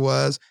customer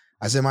was.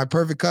 I said, my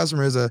perfect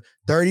customer is a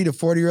 30 to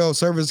 40-year-old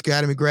Service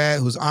Academy grad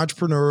who's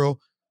entrepreneurial,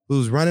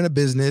 who's running a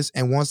business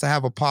and wants to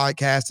have a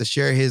podcast to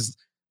share his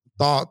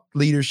thought,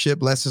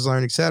 leadership, lessons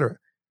learned, et cetera.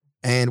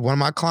 And one of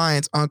my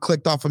clients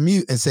unclicked off of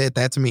mute and said,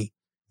 that's me.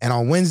 And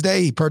on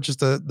Wednesday, he purchased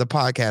the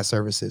podcast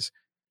services.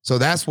 So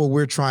that's what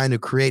we're trying to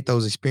create,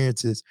 those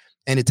experiences.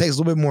 And it takes a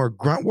little bit more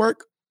grunt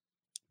work,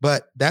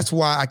 but that's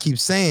why I keep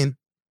saying,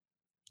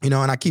 and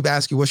I keep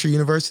asking, what's your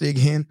university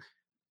again?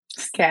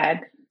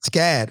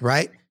 SCAD,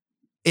 right?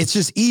 It's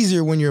just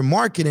easier when you're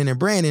marketing and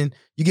branding,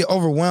 you get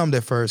overwhelmed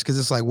at first because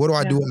it's like, what do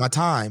I do with my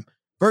time?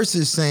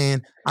 Versus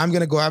saying, I'm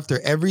going to go after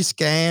every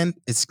scan.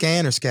 It's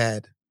SCAN or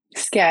SCAD?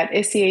 SCAD,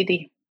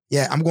 SCAD.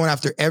 Yeah, I'm going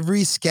after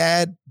every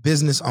SCAD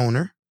business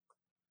owner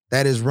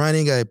that is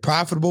running a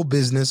profitable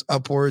business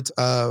upwards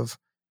of,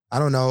 I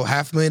don't know,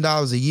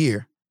 $500,000 a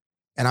year.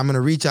 And I'm going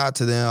to reach out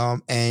to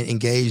them and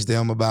engage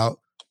them about,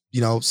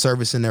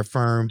 servicing their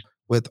firm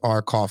with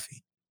our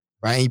coffee,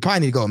 right? And you probably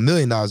need to go $1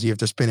 million a year if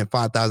they're spending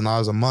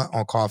 $5,000 a month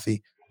on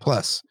coffee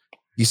plus.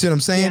 You see what I'm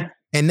saying? Yeah.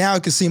 And now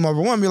it can seem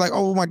overwhelming. You're like,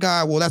 oh my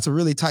God, well, that's a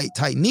really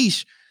tight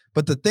niche.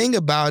 But the thing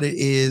about it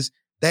is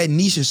that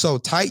niche is so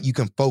tight, you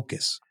can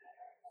focus,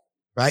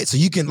 right? So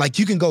you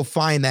can go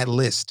find that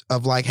list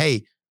of like,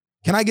 hey,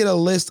 can I get a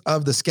list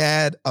of the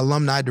SCAD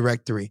alumni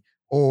directory?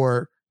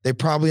 Or they're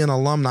probably an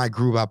alumni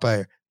group out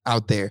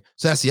there.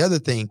 So that's the other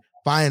thing,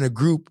 finding a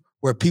group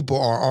where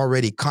people are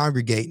already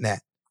congregating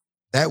at.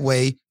 That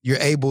way you're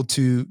able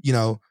to,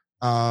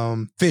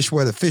 fish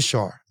where the fish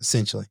are,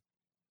 essentially.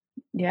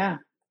 Yeah.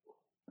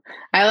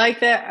 I like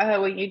that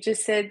when you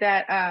just said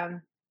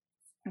that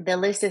the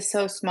list is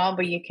so small,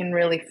 but you can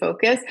really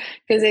focus,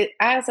 because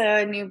as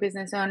a new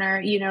business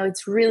owner,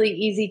 it's really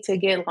easy to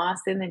get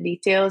lost in the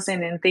details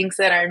and in things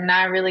that are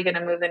not really going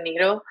to move the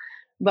needle.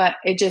 But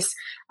it's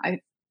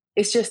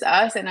just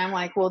us. And I'm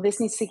like, well,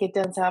 this needs to get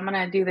done. So I'm going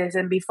to do this.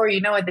 And before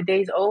you know it, the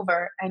day's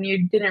over and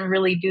you didn't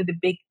really do the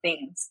big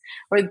things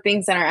or the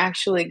things that are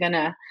actually going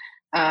to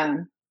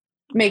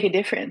make a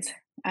difference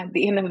at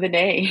the end of the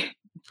day.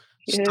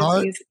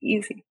 It's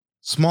easy.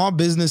 Small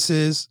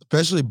businesses,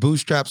 especially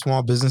bootstrap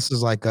small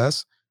businesses like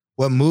us,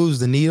 what moves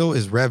the needle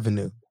is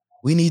revenue.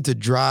 We need to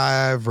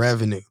drive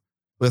revenue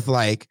with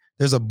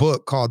there's a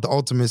book called The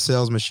Ultimate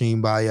Sales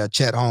Machine by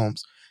Chet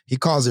Holmes. He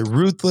calls it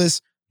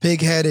ruthless,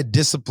 pig-headed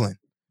discipline,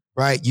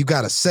 right? You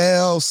got to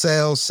sell.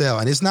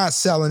 And it's not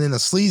selling in a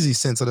sleazy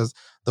sense of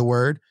the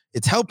word.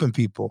 It's helping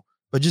people,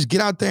 but just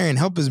get out there and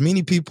help as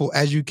many people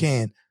as you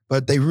can.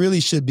 But they really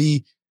should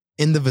be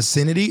in the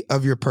vicinity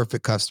of your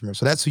perfect customer.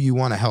 So that's who you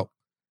want to help.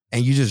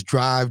 And you just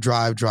drive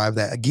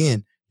that.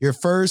 Again, your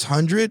first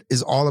 100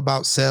 is all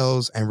about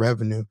sales and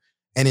revenue.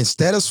 And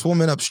instead of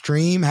swimming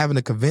upstream, having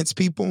to convince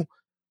people,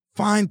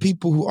 find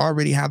people who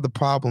already have the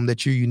problem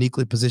that you're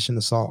uniquely positioned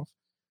to solve.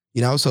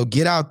 So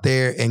get out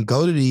there and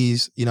go to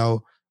these,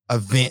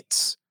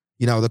 events,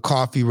 the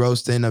coffee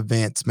roasting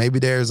events. Maybe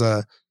there's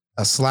a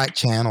Slack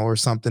channel or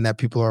something that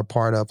people are a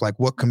part of. Like,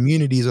 what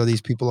communities are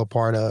these people a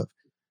part of?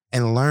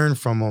 And learn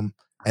from them.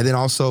 And then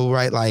also,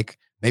 right,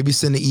 maybe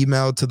send an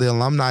email to the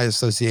Alumni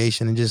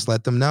Association and just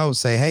let them know,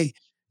 say, hey,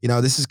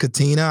 this is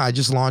Katina. I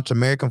just launched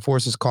American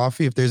Forces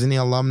Coffee. If there's any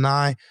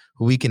alumni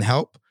who we can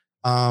help,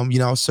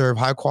 serve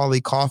high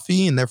quality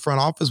coffee in their front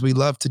office, we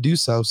love to do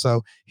so.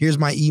 So here's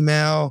my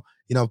email,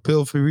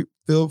 feel free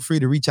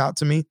to reach out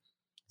to me.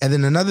 And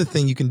then another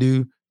thing you can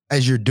do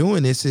as you're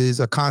doing this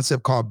is a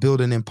concept called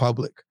building in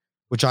public,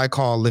 which I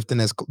call lifting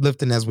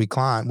as we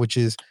climb, which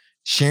is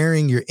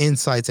sharing your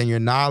insights and your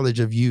knowledge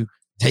of you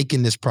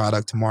taking this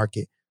product to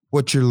market,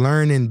 what you're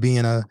learning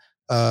being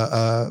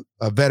a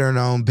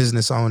veteran-owned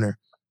business owner,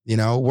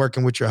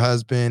 working with your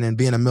husband and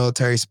being a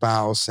military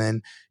spouse,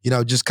 and,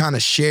 just kind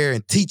of share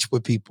and teach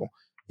with people,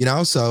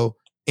 so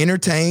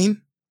entertain,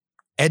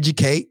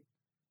 educate,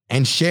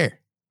 and share,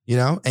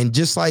 and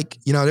just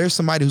there's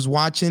somebody who's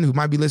watching who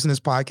might be listening to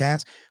this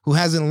podcast who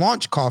hasn't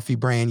launched coffee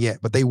brand yet,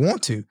 but they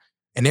want to,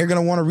 and they're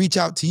going to want to reach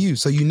out to you.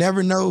 So you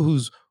never know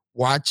who's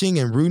watching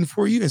and rooting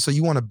for you. And so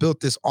you want to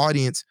build this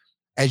audience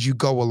as you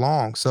go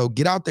along. So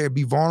get out there,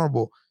 be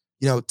vulnerable,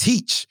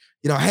 teach,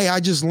 hey, I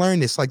just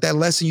learned this, like that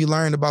lesson you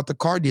learned about the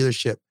car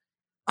dealership.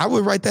 I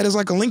would write that as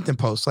like a LinkedIn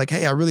post. Like,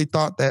 hey, I really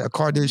thought that a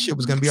car dealership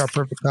was going to be our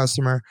perfect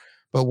customer.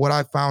 But what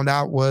I found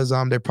out was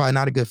they're probably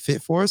not a good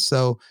fit for us.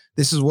 So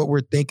this is what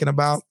we're thinking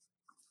about.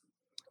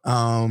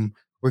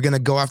 We're going to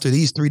go after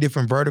these 3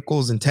 different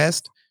verticals and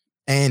test.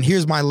 And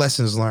here's my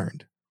lessons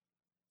learned.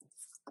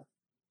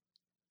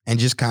 And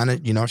just kind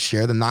of,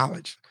 share the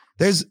knowledge.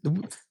 There's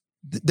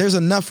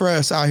enough for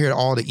us out here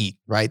all to eat,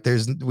 right?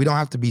 We don't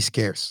have to be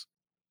scarce.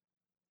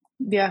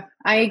 Yeah,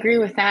 I agree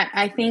with that.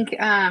 I think,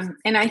 and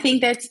I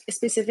think that's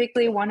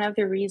specifically one of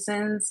the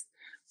reasons,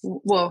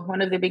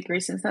 one of the big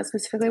reasons, not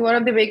specifically, one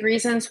of the big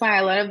reasons why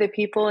a lot of the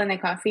people in the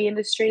coffee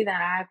industry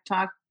that I've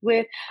talked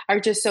with are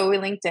just so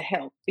willing to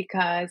help,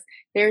 because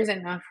there's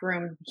enough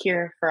room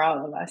here for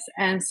all of us.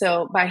 And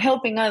so by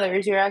helping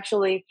others, you're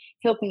actually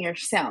helping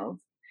yourself.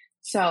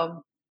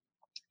 So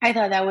I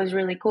thought that was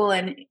really cool.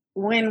 And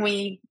when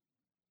we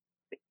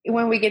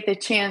get the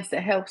chance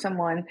to help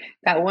someone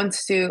that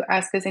wants to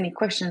ask us any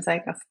questions,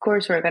 of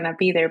course we're going to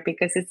be there,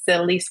 because it's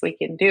the least we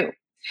can do.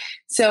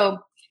 So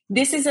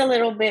this is a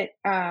little bit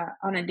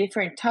on a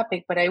different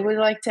topic, but I would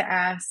like to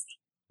ask,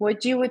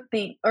 what you would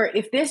think, or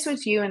if this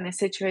was you in this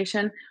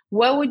situation,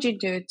 what would you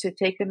do to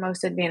take the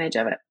most advantage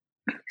of it?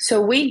 So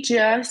we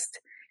just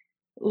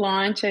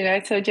launched, and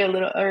I told you a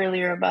little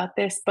earlier about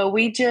this, but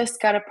we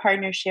just got a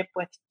partnership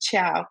with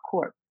Chow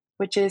Corp,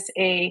 which is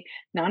a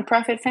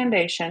nonprofit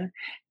foundation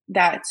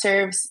that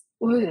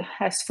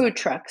has food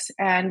trucks.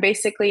 And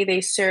basically,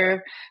 they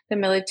serve the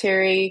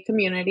military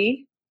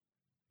community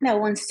that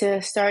wants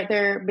to start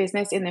their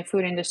business in the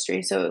food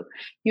industry. So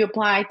you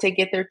apply to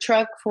get their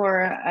truck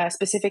for a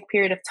specific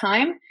period of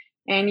time,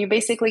 and you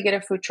basically get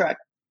a food truck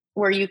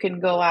where you can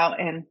go out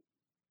and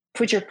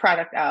put your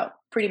product out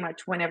pretty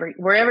much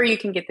wherever you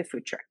can get the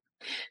food truck.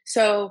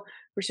 So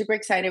we're super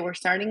excited. We're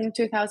starting in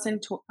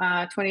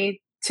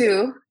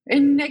 2022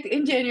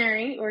 in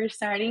January. We're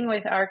starting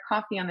with our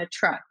coffee on the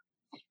truck.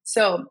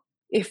 So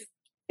if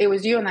it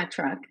was you on that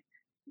truck,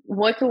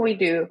 what can we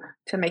do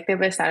to make the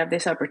best out of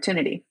this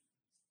opportunity?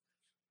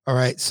 All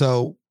right.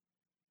 So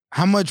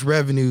how much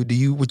revenue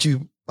would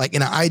you like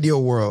in an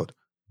ideal world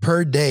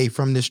per day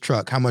from this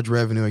truck? How much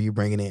revenue are you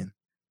bringing in?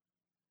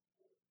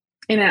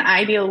 In an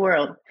ideal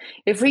world,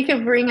 if we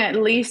could bring at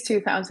least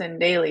 2,000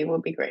 daily,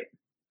 would be great.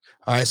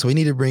 All right. So we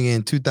need to bring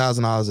in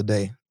 $2,000 a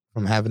day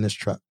from having this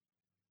truck.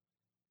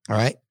 All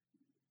right.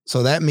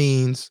 So that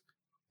means,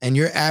 and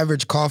your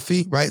average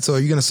coffee, right? So are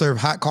you going to serve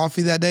hot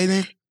coffee that day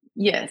then?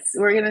 Yes.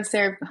 We're going to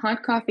serve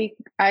hot coffee,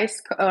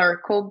 ice or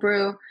cold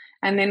brew.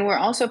 And then we're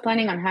also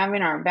planning on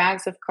having our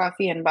bags of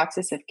coffee and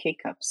boxes of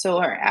K-Cups. So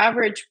our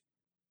average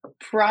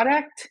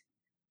product,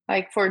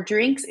 like for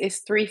drinks,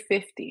 is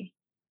 $3.50.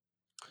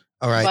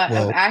 All right. But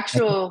of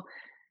actual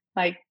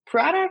like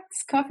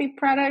products, coffee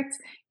products,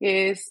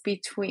 is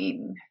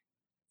between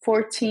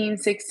 14,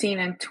 16,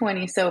 and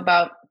 20. So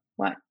about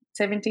what,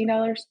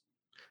 $17?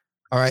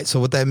 All right.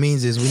 So what that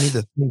means is we need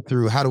to think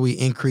through, how do we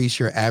increase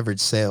your average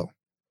sale?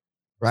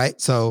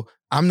 Right. So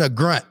I'm the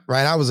grunt,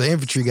 right? I was an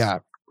infantry guy.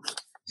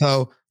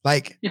 So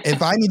like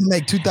if I need to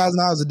make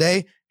 $2,000 a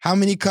day, how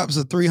many cups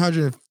of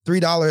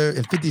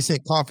 $3.50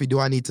 coffee do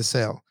I need to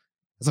sell?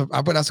 So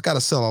I just got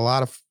to sell a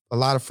lot of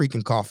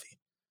freaking coffee,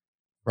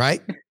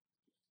 right?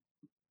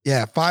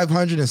 Yeah,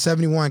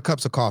 571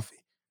 cups of coffee.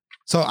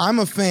 So I'm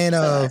a fan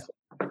of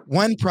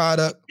one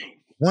product,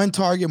 one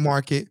target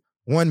market,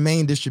 one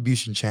main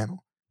distribution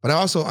channel. But I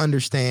also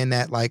understand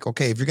that, like,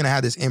 okay, if you're going to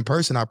have this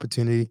in-person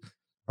opportunity,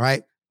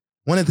 right?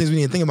 One of the things we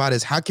need to think about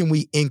is how can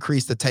we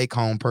increase the take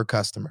home per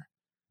customer,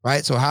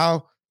 right? So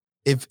how,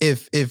 if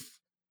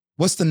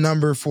what's the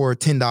number for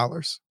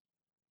 $10,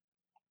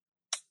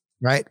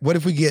 right? What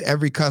if we get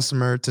every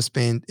customer to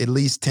spend at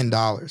least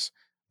 $10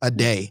 a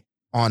day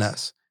on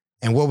us?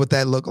 And what would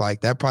that look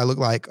like? That probably look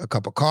like a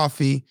cup of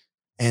coffee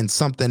and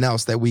something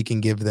else that we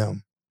can give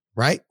them,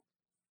 right?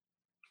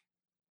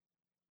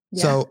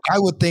 Yeah. So I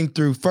would think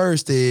through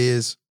first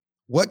is,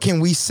 what can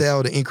we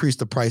sell to increase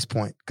the price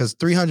point? Because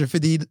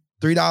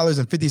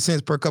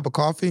 $3.50 per cup of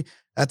coffee,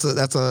 that's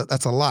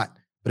a lot.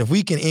 But if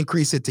we can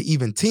increase it to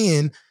even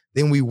 10,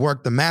 then we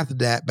work the math of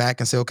that back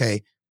and say,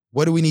 okay,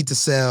 what do we need to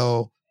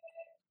sell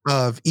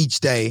of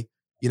each day,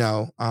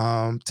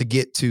 to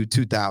get to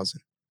 2,000?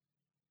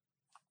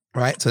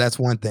 Right. So that's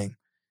one thing.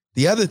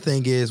 The other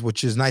thing is,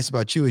 which is nice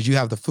about you, is you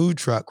have the food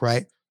truck,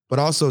 right? But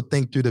also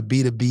think through the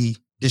B2B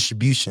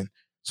distribution.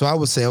 So I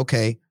would say,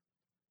 okay,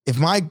 if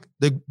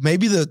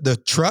maybe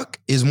the truck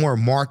is more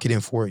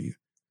marketing for you.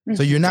 Mm-hmm.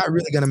 So you're not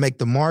really going to make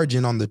the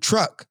margin on the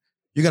truck.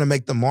 You're going to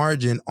make the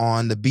margin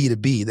on the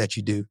B2B that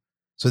you do.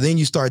 So then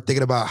you start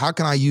thinking about, how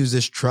can I use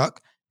this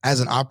truck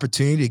as an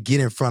opportunity to get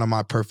in front of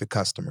my perfect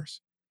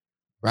customers,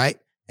 right?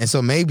 And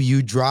so maybe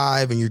you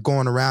drive and you're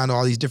going around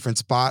all these different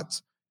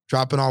spots,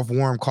 dropping off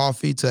warm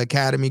coffee to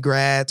academy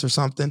grads or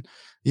something,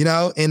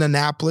 in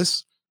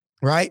Annapolis,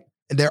 right?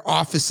 And their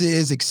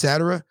offices, et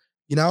cetera.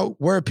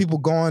 Where are people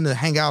going to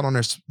hang out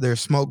on their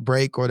smoke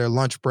break or their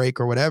lunch break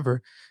or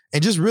whatever?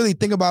 And just really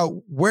think about,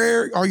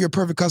 where are your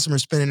perfect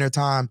customers spending their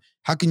time?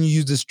 How can you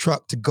use this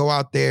truck to go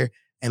out there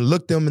and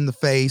look them in the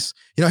face?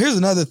 Here's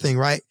another thing,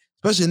 right?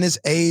 Especially in this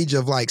age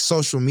of like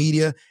social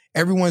media,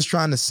 everyone's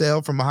trying to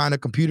sell from behind a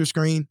computer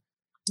screen.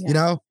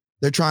 Yeah.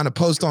 They're trying to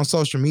post on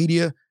social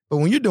media. But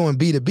when you're doing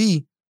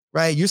B2B,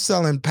 right, you're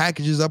selling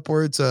packages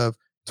upwards of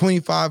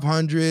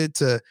 $2,500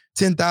 to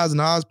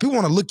 $10,000. People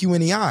want to look you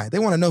in the eye. They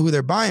want to know who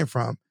they're buying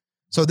from.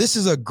 So this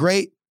is a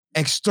great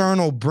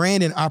external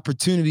branding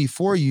opportunity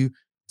for you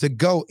to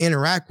go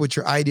interact with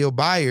your ideal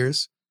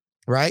buyers,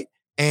 right?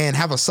 And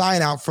have a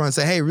sign out front,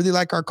 say, hey, really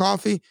like our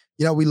coffee?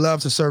 We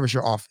love to service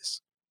your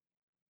office.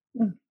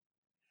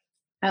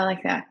 I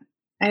like that.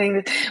 I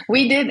think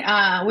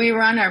that we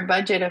run our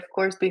budget, of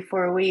course,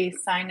 before we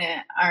sign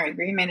our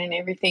agreement and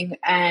everything.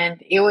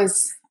 And it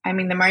was,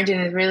 the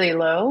margin is really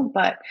low,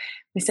 but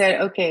we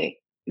said, okay,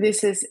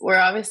 we're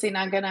obviously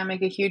not going to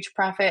make a huge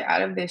profit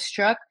out of this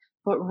truck,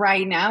 but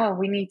right now what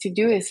we need to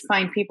do is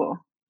find people,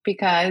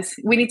 because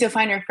we need to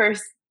find our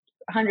first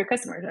 100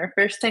 customers, our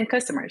first 10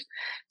 customers.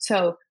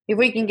 So if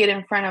we can get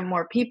in front of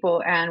more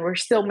people and we're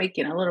still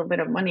making a little bit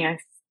of money, I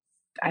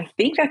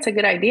think that's a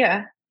good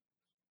idea.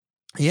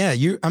 Yeah,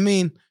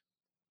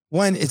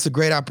 One, it's a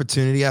great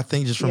opportunity, I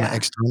think, just from an Yeah.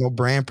 external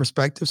brand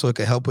perspective. So it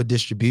could help with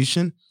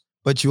distribution.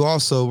 But you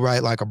also,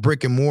 right, like a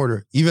brick and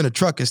mortar, even a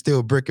truck is still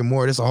a brick and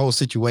mortar. It's a whole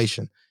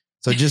situation.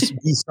 So just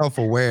be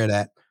self-aware of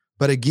that.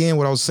 But again,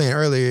 what I was saying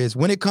earlier is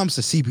when it comes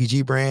to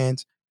CPG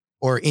brands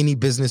or any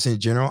business in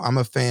general, I'm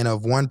a fan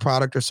of one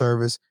product or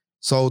service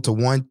sold to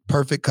one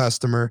perfect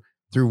customer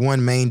through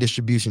one main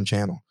distribution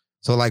channel.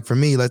 So like for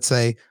me, let's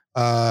say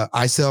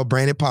I sell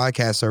branded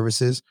podcast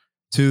services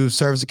to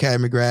Service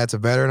Academy grads, to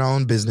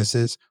veteran-owned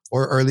businesses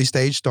or early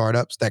stage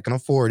startups that can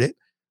afford it,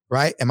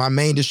 right? And my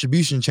main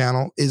distribution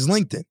channel is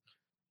LinkedIn,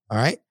 all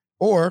right?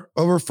 Or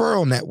a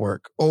referral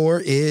network,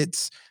 or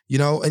it's,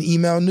 an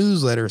email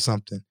newsletter or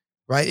something,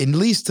 right? At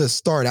least to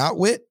start out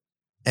with,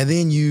 and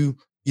then you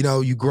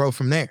grow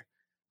from there.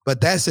 But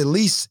that's at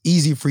least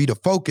easy for you to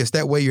focus.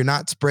 That way you're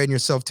not spreading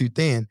yourself too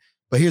thin.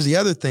 But here's the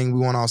other thing we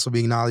want to also be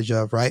acknowledged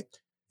of, right?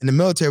 In the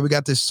military, we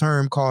got this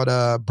term called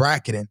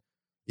bracketing.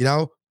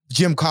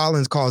 Jim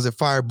Collins calls it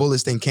fire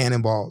bullets than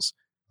cannonballs.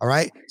 All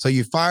right. So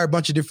you fire a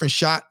bunch of different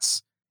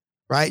shots,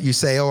 right? You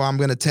say, I'm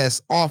going to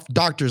test off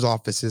doctors'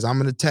 offices. I'm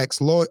going to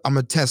test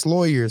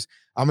lawyers.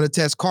 I'm going to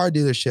test car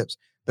dealerships.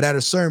 But at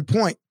a certain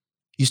point,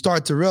 you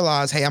start to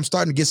realize, hey, I'm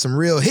starting to get some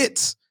real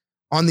hits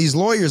on these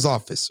lawyers'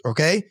 office.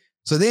 Okay.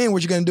 So then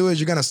what you're going to do is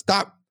you're going to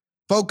stop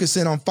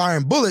focusing on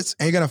firing bullets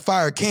and you're going to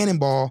fire a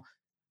cannonball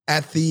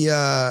at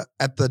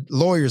the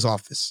lawyer's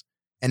office.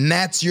 And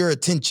that's your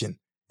attention.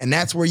 And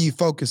that's where you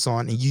focus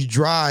on, and you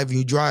drive until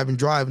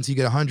you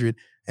get 100,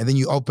 and then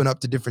you open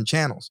up to different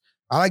channels.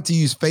 I like to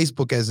use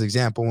Facebook as an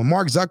example. When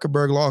Mark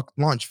Zuckerberg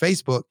launched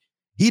Facebook,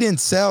 he didn't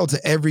sell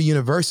to every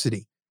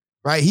university,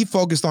 right? He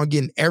focused on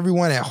getting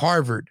everyone at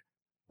Harvard,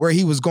 where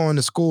he was going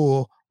to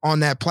school,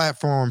 on that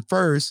platform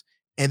first,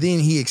 and then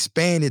he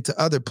expanded to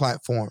other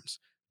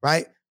platforms,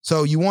 right?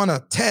 So you want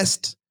to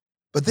test,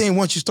 but then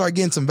once you start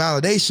getting some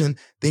validation,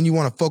 then you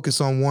want to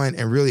focus on one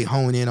and really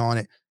hone in on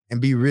it and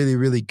be really,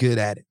 really good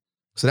at it.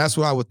 So that's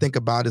what I would think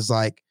about is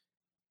like,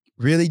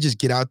 really just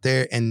get out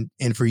there and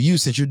for you,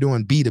 since you're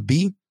doing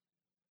B2B,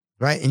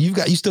 right? And you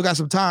still got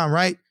some time,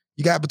 right?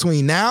 You got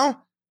between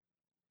now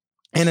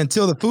and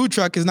until the food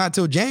truck is not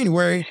till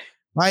January,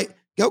 right?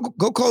 Go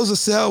close a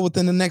sale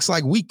within the next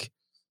week,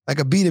 like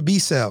a B2B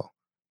sale.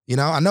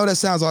 I know that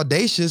sounds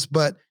audacious,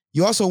 but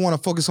you also want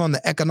to focus on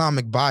the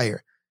economic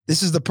buyer.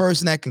 This is the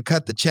person that can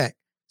cut the check.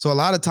 So a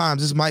lot of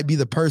times this might be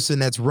the person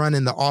that's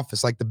running the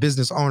office, like the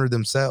business owner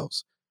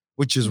themselves,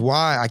 which is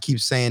why I keep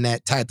saying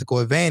that tactical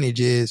advantage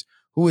is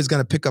who is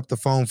going to pick up the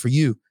phone for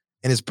you.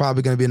 And it's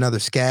probably going to be another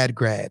SCAD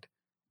grad,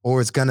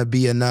 or it's going to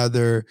be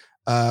another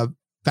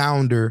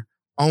founder,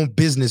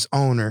 business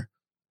owner,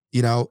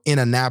 in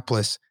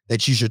Annapolis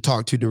that you should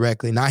talk to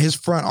directly. Not his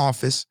front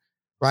office,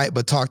 right?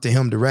 But talk to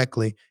him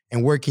directly.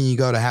 And where can you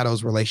go to have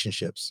those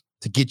relationships,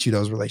 to get you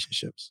those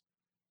relationships?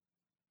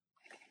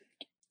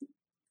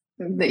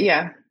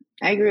 Yeah,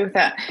 I agree with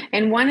that.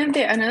 And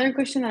another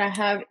question that I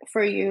have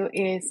for you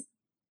is,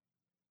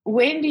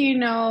 when do you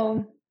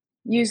know,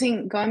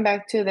 going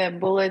back to the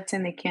bullets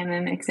and the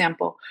cannon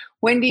example,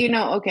 when do you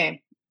know,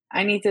 okay,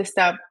 I need to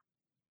stop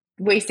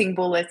wasting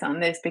bullets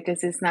on this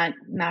because it's not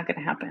going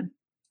to happen?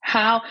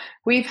 How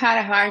we've had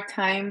a hard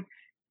time,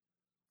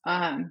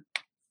 and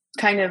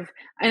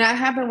that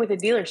happened with the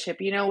dealership.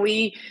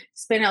 We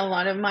spent a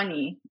lot of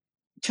money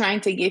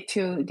trying to get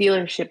to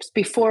dealerships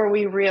before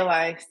we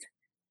realized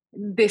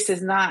this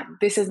is not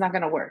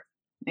going to work.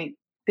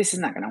 This is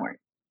not going to work.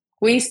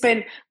 We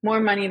spent more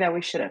money than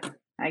we should have,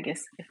 I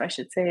guess, if I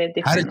should say it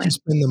differently. How did you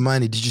spend the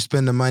money? Did you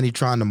spend the money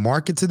trying to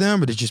market to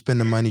them, or did you spend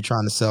the money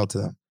trying to sell to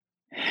them?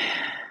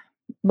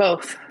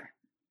 Both.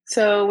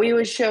 So we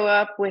would show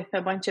up with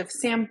a bunch of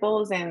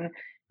samples and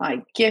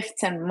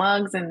gifts and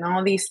mugs and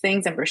all these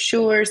things and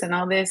brochures and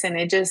all this. And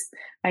it just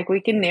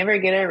we can never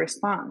get a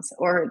response,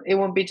 or it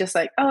won't be just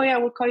oh yeah,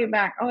 we'll call you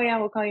back. Oh yeah,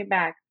 we'll call you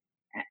back.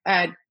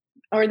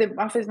 Or the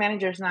office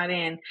manager's not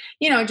in,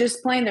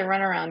 just playing the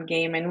runaround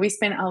game. And we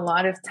spent a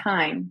lot of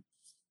time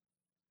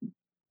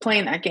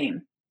playing that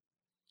game.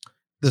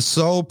 The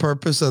sole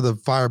purpose of the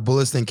fire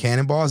bullets and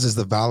cannonballs is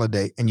to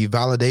validate, and you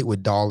validate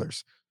with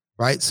dollars,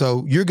 right?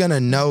 So you're going to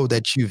know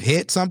that you've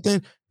hit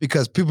something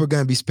because people are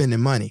going to be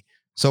spending money.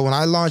 So when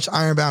I launched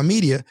Ironbound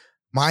Media,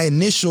 my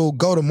initial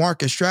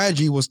go-to-market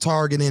strategy was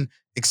targeting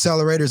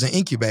accelerators and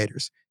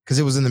incubators because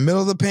it was in the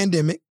middle of the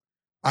pandemic.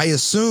 I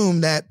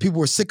assumed that people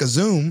were sick of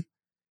Zoom,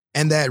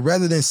 and that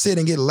rather than sit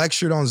and get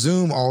lectured on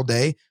Zoom all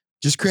day,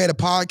 just create a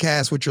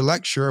podcast with your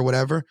lecture or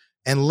whatever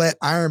and let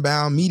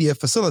Ironbound Media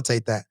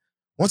facilitate that.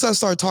 Once I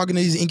started talking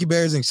to these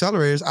incubators and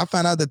accelerators, I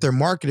found out that their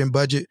marketing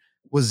budget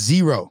was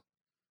zero,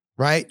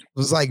 right? It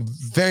was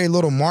very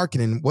little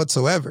marketing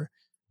whatsoever.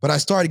 But I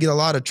started to get a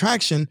lot of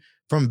traction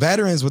from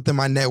veterans within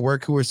my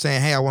network who were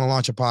saying, hey, I want to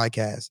launch a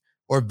podcast,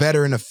 or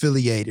veteran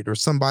affiliated, or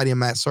somebody in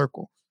that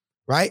circle,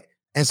 right?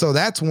 And so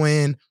that's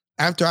when,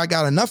 after I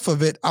got enough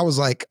of it, I was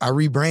I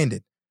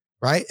rebranded.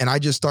 Right. And I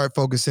just start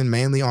focusing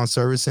mainly on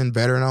servicing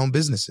veteran-owned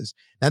businesses.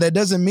 Now, that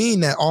doesn't mean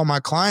that all my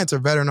clients are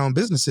veteran-owned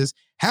businesses.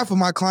 Half of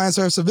my clients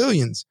are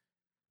civilians.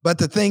 But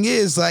the thing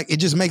is, it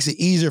just makes it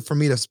easier for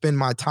me to spend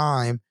my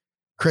time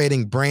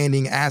creating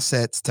branding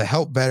assets to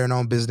help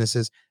veteran-owned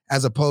businesses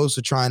as opposed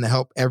to trying to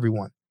help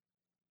everyone.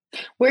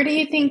 Where do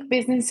you think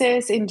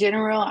businesses in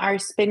general are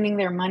spending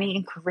their money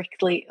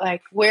incorrectly?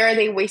 Like, where are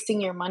they wasting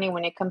your money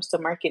when it comes to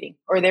marketing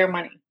or their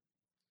money?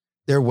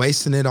 They're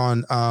wasting it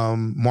on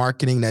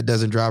marketing that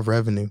doesn't drive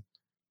revenue.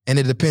 And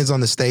it depends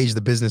on the stage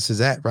the business is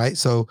at, right?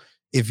 So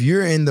if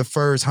you're in the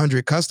first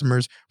 100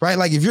 customers, right?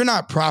 Like if you're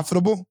not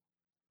profitable,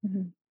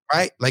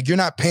 right? Like you're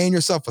not paying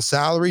yourself a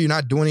salary, you're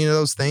not doing any of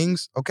those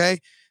things, okay?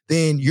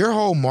 Then your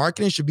whole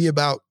marketing should be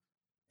about,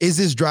 is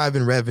this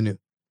driving revenue?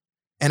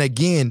 And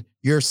again,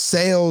 your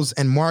sales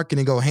and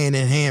marketing go hand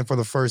in hand for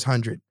the first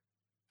 100,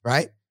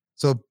 right?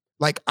 So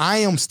like I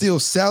am still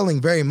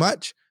selling very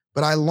much,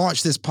 but I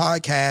launched this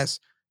podcast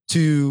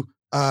to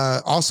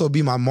also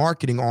be my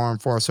marketing arm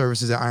for our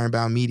services at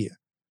Ironbound Media.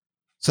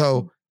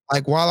 So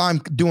like while I'm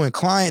doing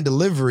client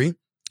delivery,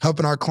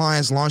 helping our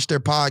clients launch their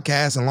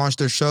podcasts and launch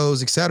their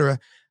shows, et cetera,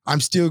 I'm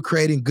still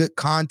creating good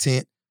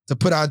content to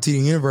put out to the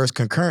universe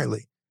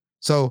concurrently.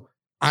 So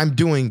I'm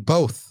doing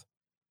both.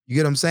 You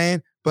get what I'm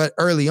saying? But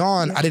early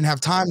on, I didn't have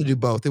time to do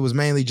both. It was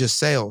mainly just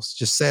sales.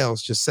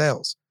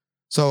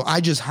 So I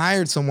just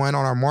hired someone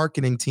on our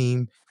marketing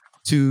team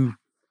to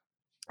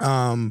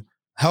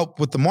help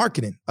with the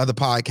marketing of the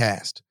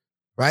podcast,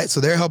 right? So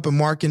they're helping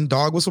market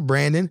Dog Whistle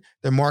Branding.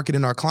 They're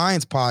marketing our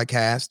clients'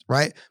 podcast,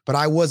 right? But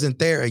I wasn't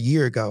there a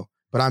year ago,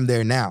 but I'm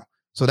there now.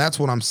 So that's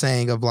what I'm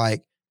saying of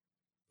like,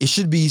 it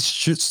should be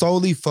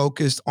solely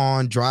focused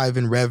on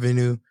driving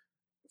revenue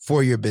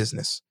for your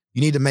business.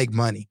 You need to make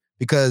money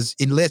because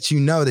it lets you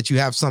know that you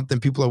have something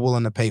people are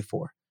willing to pay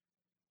for.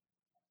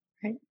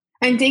 Right.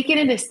 And taking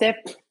it a step,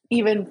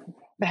 even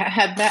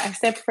a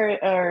step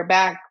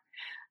back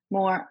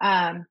more,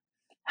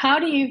 how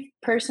do you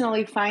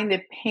personally find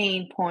the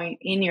pain point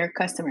in your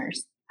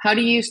customers? How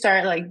do you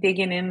start like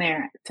digging in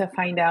there to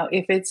find out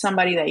if it's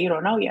somebody that you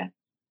don't know yet?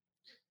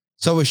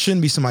 So it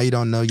shouldn't be somebody you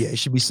don't know yet. It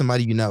should be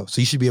somebody you know.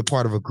 So you should be a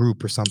part of a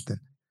group or something,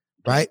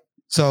 right?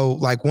 So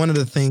like one of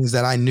the things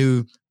that I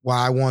knew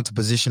why I wanted to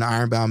position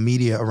Ironbound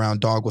Media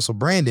around Dog Whistle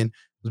Branding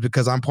was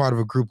because I'm part of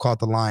a group called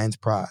the Lions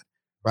Pride,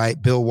 right?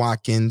 Bill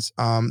Watkins,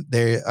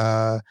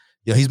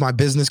 he's my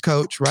business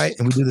coach, right?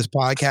 And we do this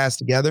podcast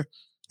together.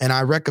 And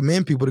I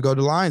recommend people to go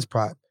to Lions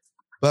Pride.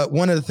 But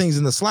one of the things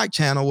in the Slack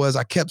channel was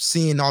I kept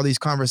seeing all these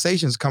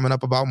conversations coming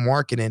up about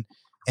marketing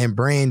and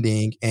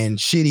branding and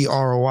shitty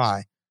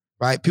ROI,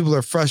 right? People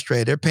are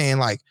frustrated. They're paying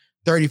like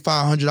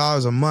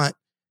 $3,500 a month,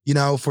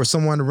 for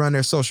someone to run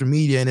their social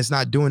media and it's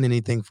not doing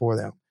anything for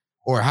them.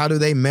 Or how do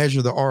they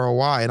measure the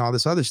ROI and all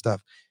this other stuff?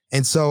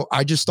 And so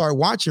I just started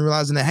watching,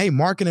 realizing that, hey,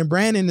 marketing and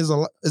branding is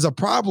a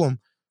problem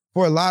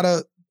for a lot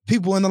of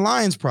people in the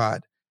Lions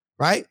Pride,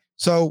 right?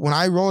 So when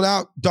I rolled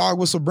out Dog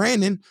Whistle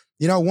Branding,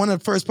 one of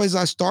the first places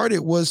I started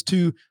was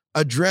to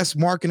address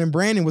marketing and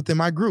branding within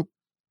my group,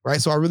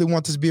 right? So I really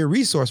want this to be a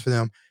resource for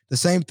them. The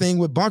same thing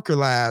with Bunker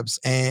Labs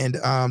and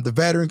the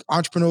veteran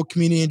entrepreneurial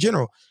community in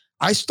general.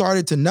 I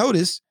started to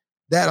notice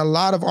that a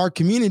lot of our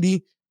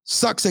community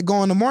sucks at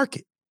going to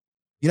market.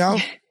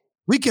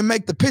 We can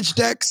make the pitch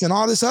decks and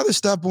all this other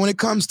stuff, but when it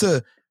comes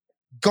to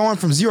going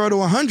from 0 to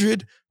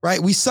 100,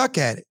 right, we suck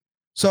at it.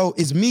 So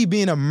it's me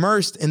being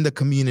immersed in the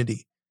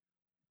community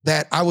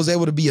that I was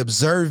able to be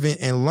observant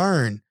and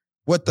learn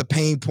what the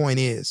pain point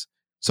is.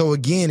 So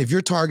again, if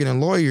you're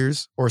targeting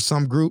lawyers or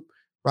some group,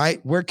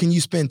 right, where can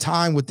you spend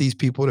time with these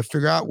people to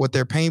figure out what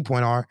their pain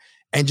point are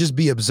and just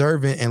be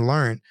observant and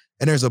learn?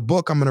 And there's a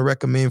book I'm going to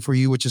recommend for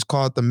you, which is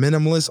called The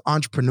Minimalist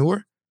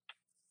Entrepreneur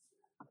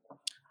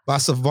by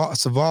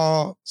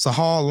Sahal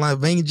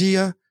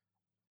Lavangia,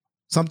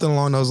 something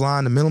along those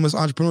lines. The Minimalist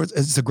Entrepreneur.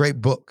 It's a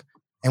great book.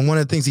 And one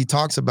of the things he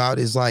talks about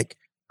is like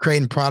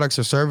creating products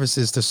or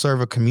services to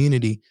serve a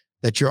community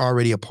that you're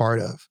already a part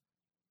of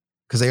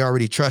because they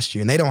already trust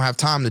you and they don't have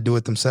time to do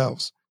it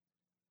themselves.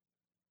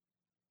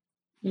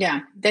 Yeah,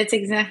 that's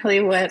exactly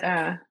what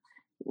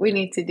we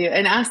need to do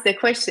and ask the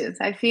questions.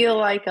 I feel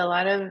like a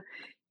lot of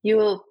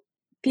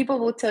people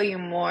will tell you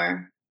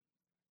more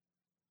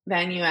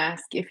than you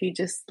ask if you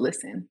just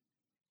listen.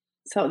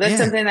 So that's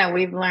something that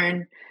we've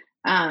learned.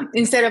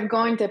 Instead of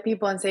going to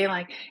people and saying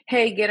like,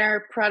 hey, get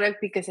our product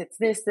because it's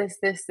this,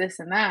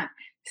 and that.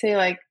 Say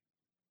like,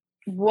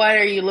 what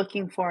are you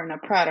looking for in a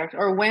product?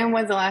 Or when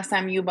was the last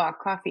time you bought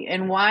coffee?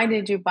 And why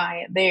did you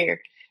buy it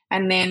there?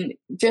 And then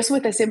just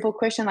with a simple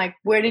question like,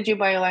 where did you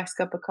buy your last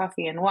cup of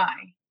coffee and why?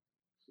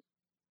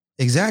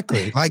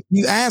 Exactly. Like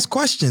you ask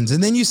questions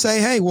and then you say,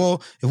 hey,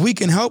 well, if we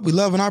can help, we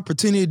love an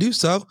opportunity to do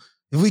so.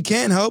 If we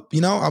can't help,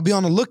 I'll be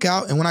on the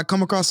lookout. And when I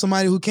come across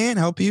somebody who can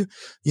help you,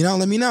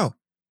 let me know.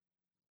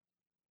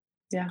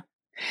 Yeah.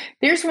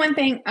 There's one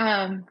thing,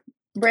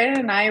 Brandon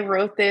and I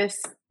wrote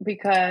this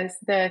because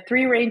the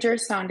Three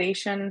Rangers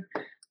Foundation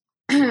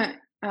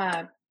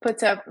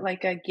puts up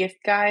like a gift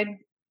guide,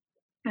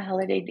 a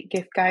holiday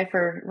gift guide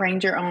for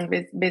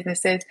Ranger-owned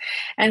businesses.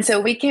 And so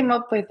we came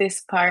up with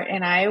this part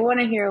and I want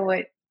to hear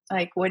what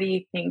do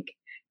you think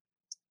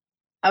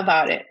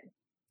about it?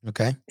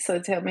 Okay. So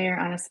tell me your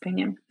honest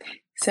opinion.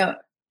 So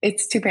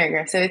It's 2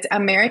 paragraphs. So it's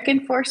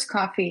American Force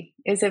Coffee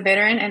is a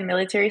veteran and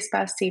military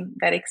spouse team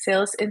that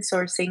excels in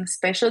sourcing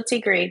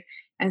specialty grade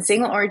and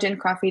single origin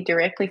coffee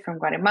directly from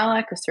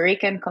Guatemala, Costa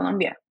Rica, and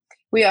Colombia.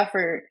 We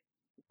offer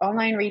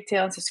online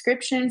retail and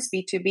subscriptions,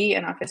 B2B,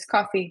 and office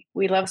coffee.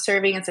 We love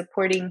serving and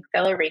supporting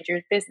fellow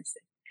Rangers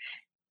businesses.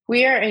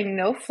 We are a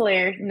no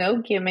flair,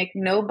 no gimmick,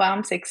 no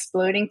bombs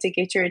exploding to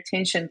get your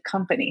attention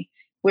company.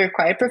 We're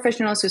quiet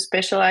professionals who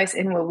specialize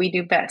in what we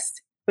do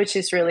best, which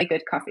is really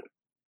good coffee.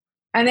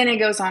 And then it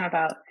goes on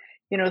about,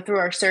 through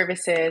our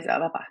services, blah,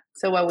 blah, blah.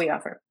 So what we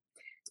offer.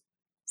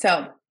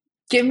 So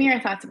give me your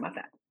thoughts about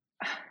that.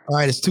 All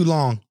right, it's too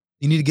long.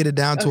 You need to get it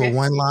down to a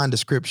one-line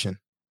description,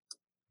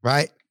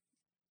 right?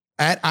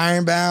 At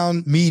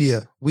Ironbound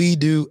Media, we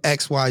do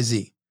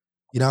XYZ.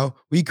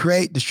 We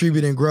create,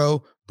 distribute, and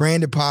grow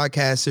branded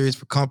podcast series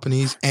for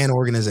companies and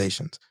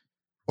organizations.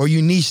 Or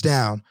you niche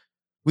down.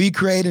 We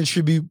create and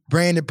distribute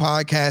branded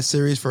podcast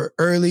series for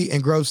early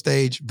and growth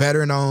stage,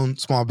 veteran-owned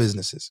small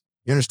businesses.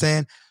 You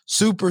understand?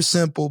 Super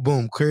simple,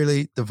 boom,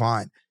 clearly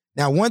defined.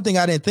 Now, one thing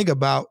I didn't think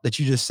about that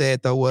you just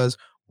said, though, was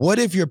what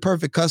if your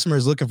perfect customer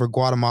is looking for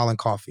Guatemalan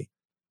coffee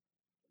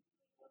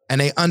and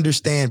they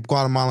understand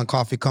Guatemalan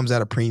coffee comes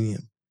at a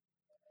premium?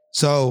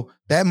 So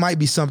that might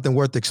be something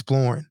worth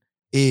exploring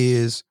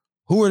is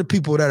who are the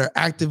people that are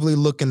actively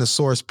looking to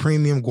source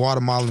premium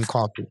Guatemalan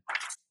coffee?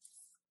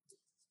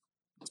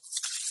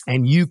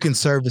 And you can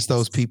service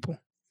those people.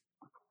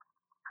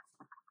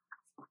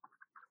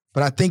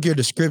 But I think your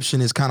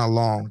description is kind of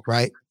long,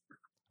 right?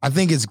 I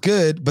think it's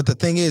good, but the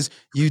thing is,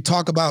 you're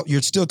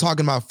still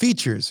talking about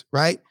features,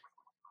 right?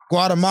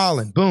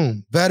 Guatemalan,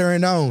 boom.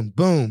 Veteran owned,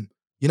 boom.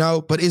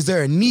 But is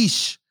there a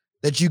niche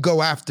that you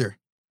go after,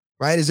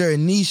 right? Is there a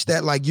niche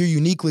that like you're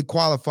uniquely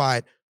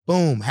qualified?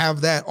 Boom,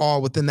 have that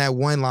all within that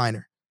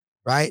one-liner,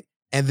 right?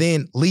 And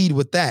then lead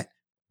with that.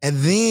 And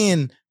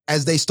then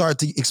as they start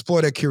to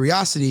explore their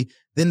curiosity,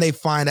 then they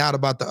find out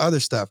about the other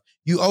stuff.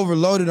 You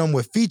overloaded them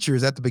with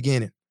features at the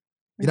beginning.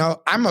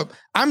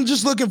 I'm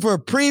just looking for a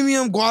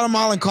premium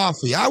Guatemalan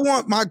coffee.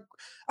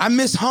 I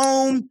miss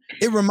home.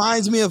 It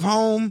reminds me of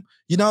home.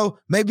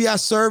 Maybe I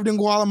served in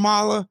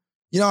Guatemala,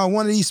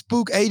 one of these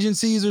spook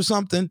agencies or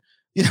something.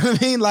 You know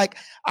what I mean? Like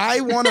I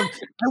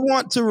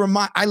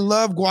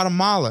love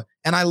Guatemala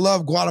and I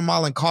love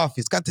Guatemalan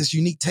coffee. It's got this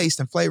unique taste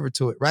and flavor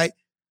to it, right?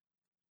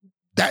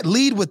 That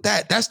lead with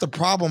that. That's the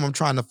problem I'm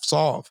trying to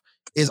solve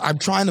is I'm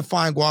trying to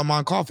find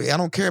Guatemalan coffee. I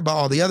don't care about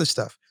all the other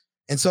stuff.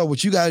 And so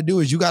what you got to do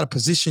is you got to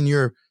position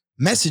your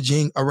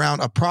messaging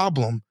around a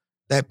problem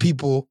that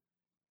people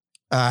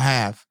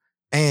have.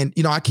 And,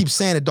 I keep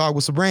saying it, Dog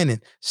Whistle Branding,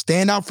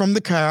 stand out from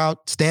the crowd,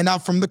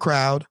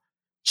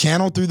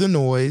 channel through the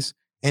noise,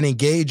 and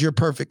engage your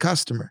perfect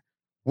customer.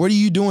 What are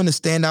you doing to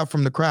stand out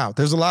from the crowd?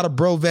 There's a lot of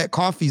Brovet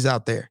coffees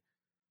out there,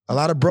 a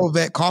lot of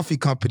Brovet coffee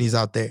companies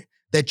out there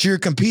that you're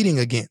competing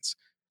against.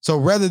 So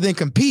rather than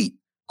compete,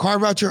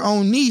 carve out your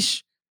own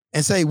niche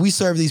and say, we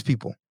serve these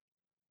people.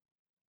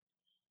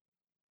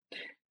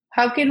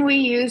 How can we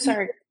use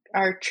our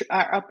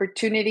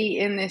opportunity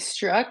in this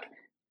truck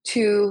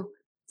to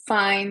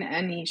find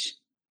a niche?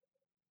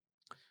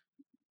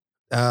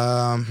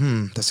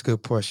 That's a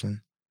good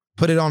question.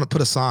 Put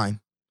a sign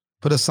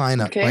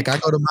up. Okay. Like I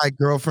go to my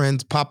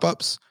girlfriend's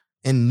pop-ups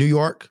in New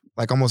York,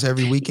 like almost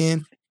every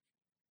weekend.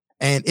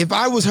 And if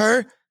I was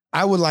her,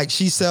 I would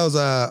she sells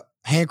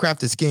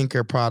handcrafted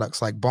skincare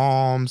products like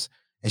balms.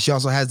 And she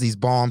also has these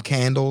balm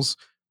candles,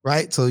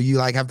 right? So you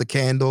have the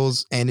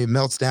candles and it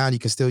melts down. You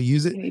can still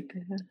use it.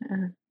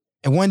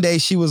 And one day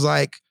she was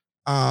like,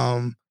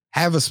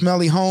 have a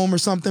smelly home or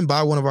something,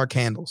 buy one of our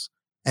candles.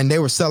 And they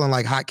were selling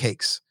like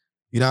hotcakes,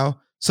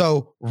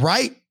 So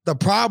write the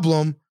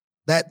problem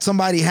that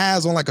somebody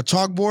has on like a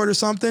chalkboard or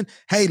something.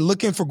 Hey,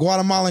 looking for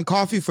Guatemalan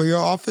coffee for your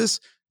office,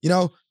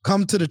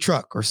 come to the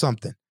truck or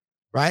something,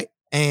 right?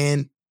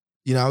 And,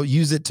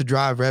 use it to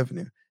drive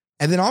revenue.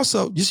 And then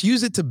also just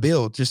use it to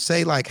build. Just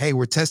say like, hey,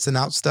 we're testing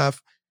out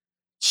stuff.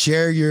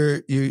 Share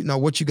your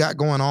what you got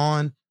going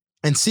on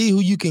and see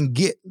who you can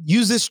get.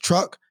 Use this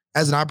truck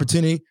as an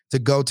opportunity to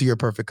go to your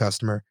perfect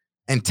customer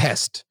and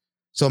test.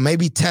 So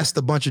maybe test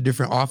a bunch of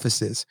different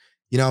offices.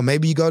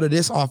 Maybe you go to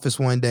this office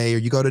one day or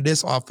you go to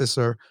this office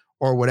or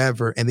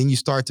whatever. And then you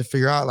start to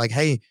figure out like,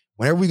 hey,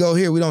 whenever we go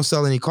here, we don't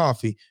sell any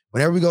coffee.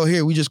 Whenever we go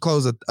here, we just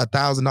close a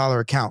 $1,000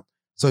 account.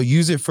 So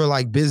use it for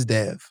like biz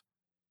dev.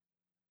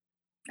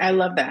 I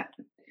love that.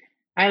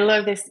 I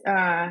love this,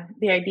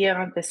 the idea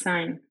of the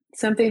sign.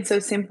 Something so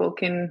simple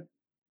can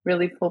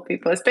really pull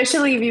people,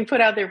 especially if you put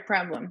out their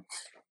problem.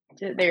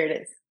 There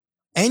it is.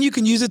 And you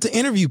can use it to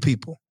interview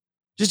people.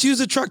 Just use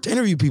the truck to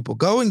interview people.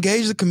 Go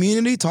engage the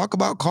community, talk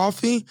about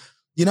coffee,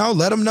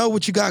 let them know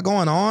what you got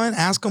going on,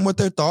 ask them what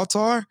their thoughts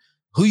are,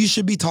 who you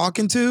should be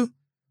talking to,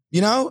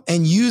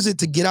 and use it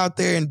to get out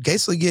there and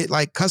basically get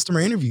like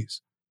customer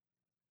interviews.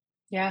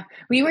 Yeah.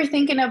 We were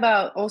thinking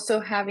about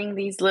also having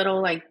these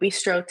little like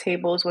bistro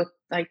tables with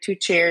like 2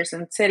 chairs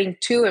and setting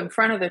 2 in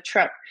front of the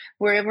truck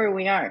wherever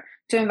we are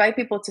to invite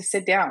people to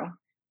sit down.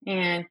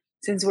 And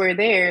since we're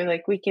there,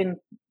 like we can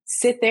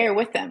sit there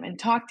with them and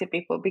talk to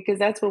people because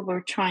that's what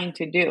we're trying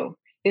to do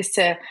is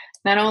to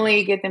not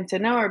only get them to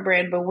know our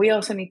brand, but we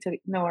also need to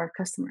know our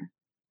customer.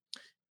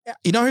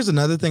 Here's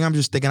another thing I'm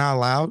just thinking out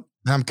loud,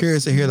 and I'm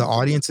curious to hear the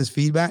audience's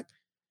feedback.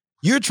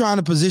 You're trying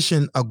to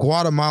position a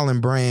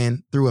Guatemalan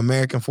brand through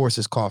American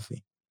Forces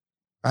Coffee,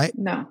 right?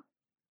 No.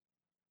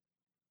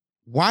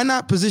 Why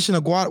not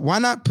why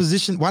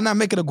not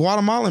make it a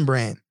Guatemalan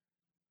brand?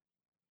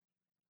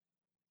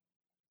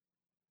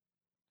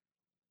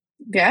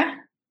 Yeah.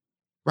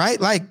 Right?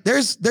 Like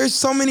there's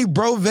so many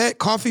bro vet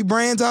coffee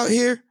brands out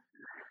here,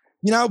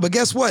 but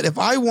guess what? If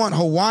I want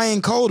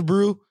Hawaiian cold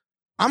brew,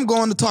 I'm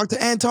going to talk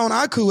to Anton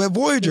Aku at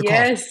Voyager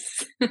Coffee.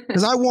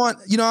 Because I want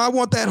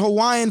that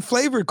Hawaiian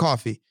flavored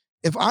coffee.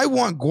 If I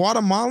want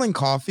Guatemalan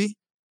coffee,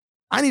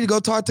 I need to go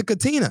talk to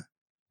Katina,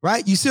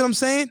 right? You see what I'm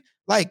saying?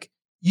 Like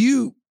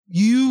you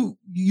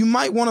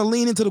might want to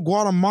lean into the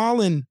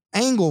Guatemalan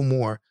angle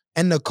more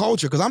and the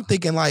culture. Because I'm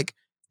thinking like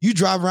you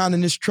drive around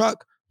in this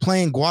truck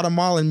playing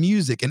Guatemalan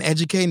music and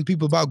educating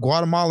people about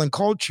Guatemalan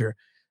culture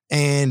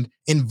and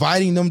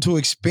inviting them to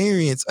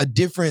experience a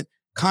different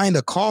kind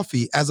of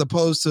coffee as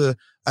opposed to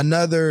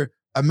another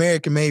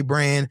American-made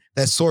brand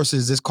that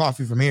sources this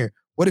coffee from here.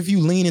 What if you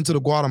lean into the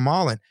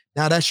Guatemalan?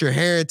 Now that's your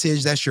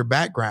heritage, that's your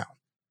background.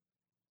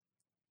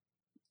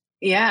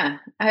 Yeah,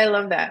 I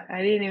love that.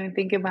 I didn't even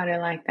think about it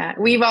like that.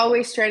 We've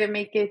always tried to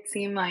make it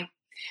seem like,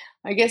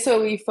 I guess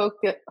what we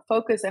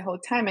focus the whole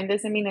time, and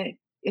doesn't mean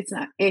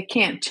it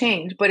can't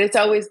change, but it's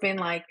always been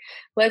like,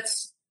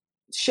 let's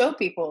show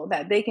people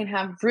that they can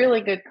have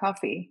really good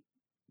coffee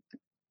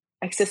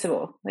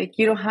accessible. Like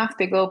you don't have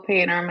to go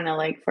pay an arm and a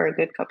leg for a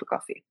good cup of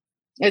coffee.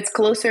 It's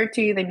closer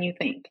to you than you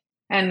think.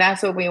 And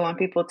that's what we want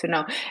people to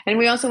know. And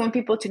we also want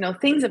people to know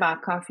things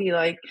about coffee,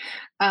 like,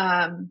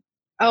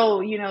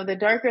 the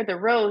darker the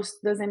roast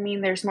doesn't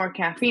mean there's more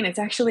caffeine. It's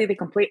actually the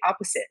complete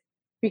opposite.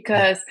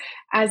 Because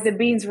as the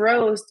beans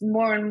roast,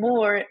 more and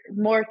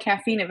more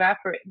caffeine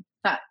evaporates.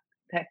 Not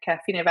that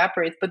caffeine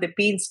evaporates, but the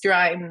beans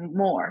dry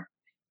more.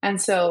 And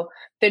so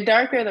the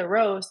darker the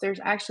roast, there's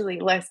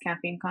actually less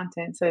caffeine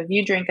content. So if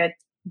you drink a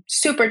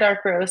super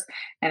dark roast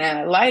and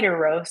a lighter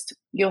roast,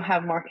 you'll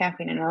have more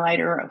caffeine in a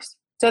lighter roast.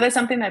 So that's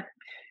something that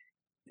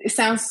it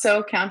sounds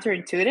so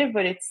counterintuitive,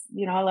 but it's,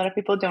 a lot of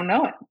people don't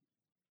know it.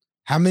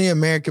 How many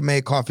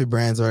American-made coffee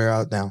brands are there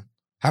out now?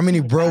 How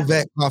many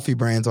Brovet coffee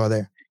brands are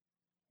there?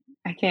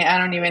 I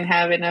don't even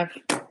have enough.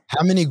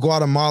 How many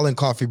Guatemalan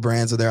coffee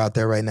brands are there out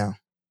there right now?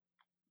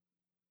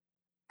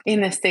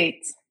 In the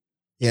States.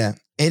 Yeah.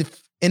 In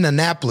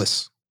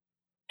Annapolis.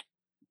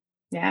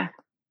 Yeah.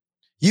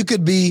 You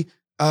could be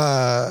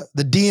the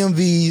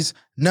DMV's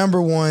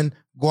 #1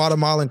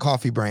 Guatemalan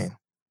coffee brand.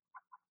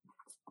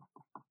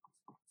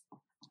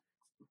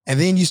 And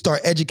then you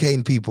start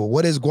educating people.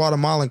 What is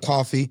Guatemalan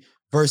coffee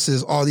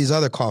versus all these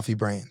other coffee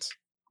brands?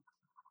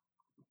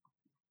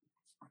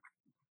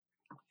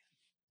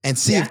 And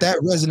see if that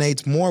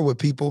resonates more with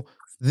people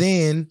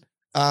than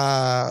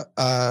the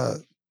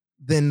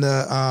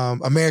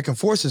American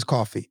Forces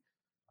coffee,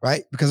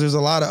 right? Because there's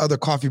a lot of other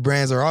coffee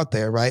brands that are out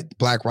there, right?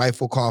 Black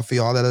Rifle Coffee,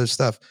 all that other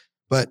stuff.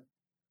 But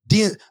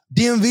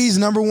DMV's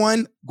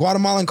 #1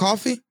 Guatemalan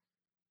coffee,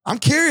 I'm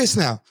curious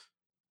now.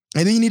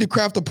 And then you need to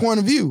craft a point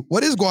of view.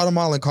 What is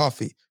Guatemalan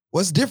coffee?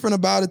 What's different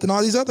about it than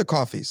all these other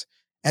coffees?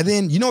 And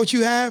then you know what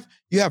you have?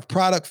 You have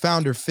product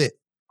founder fit.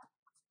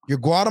 You're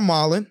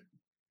Guatemalan,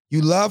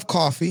 you love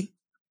coffee,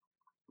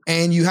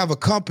 and you have a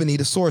company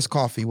to source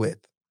coffee with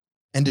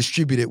and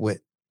distribute it with.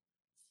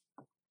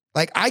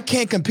 Like, I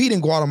can't compete in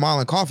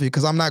Guatemalan coffee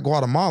because I'm not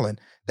Guatemalan.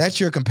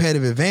 That's your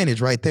competitive advantage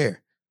right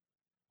there.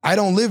 I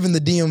don't live in the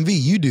DMV.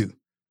 You do.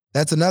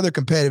 That's another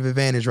competitive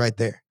advantage right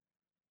there.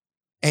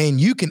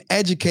 And you can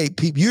educate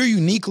people. You're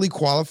uniquely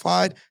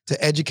qualified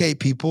to educate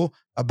people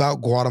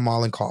about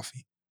Guatemalan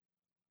coffee.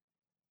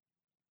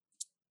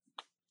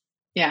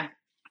 Yeah,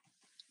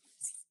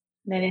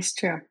 that is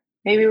true.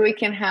 Maybe we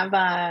can have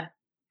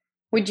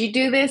would you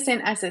do this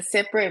as a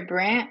separate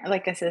brand,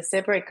 like as a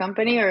separate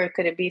company, or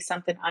could it be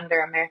something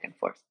under American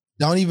Force?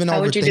 Don't even overthink.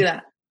 How would you do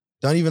that?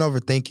 Don't even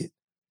overthink it.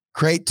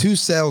 Create 2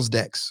 sales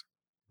decks,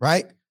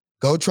 right?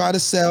 Go try to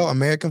sell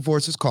American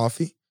Forces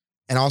coffee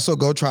and also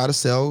go try to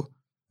sell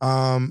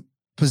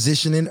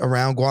positioning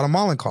around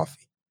Guatemalan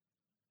coffee,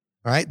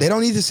 all right? They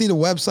don't need to see the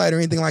website or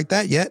anything like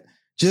that yet.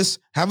 Just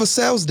have a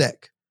sales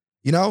deck,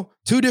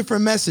 2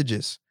 different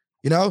messages,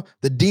 the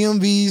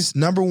DMV's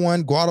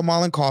 #1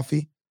 Guatemalan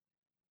coffee,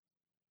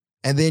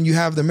 and then you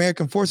have the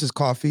American Forces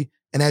coffee.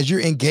 And as you're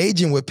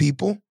engaging with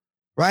people,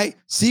 right,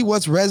 see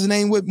what's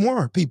resonating with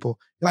more people.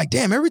 You're like,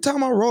 damn, every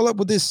time I roll up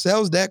with this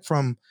sales deck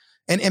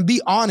and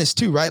be honest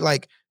too, right?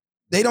 Like,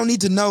 they don't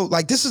need to know,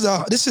 like, this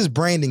is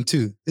branding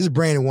too. This is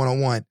branding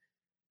 101.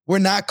 We're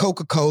not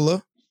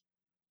Coca-Cola.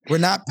 We're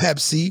not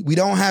Pepsi. We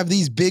don't have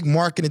these big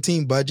marketing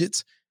team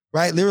budgets,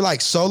 right? They're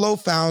like solo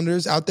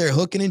founders out there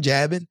hooking and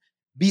jabbing.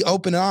 Be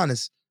open and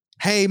honest.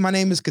 Hey, my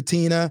name is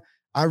Katina.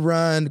 I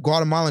run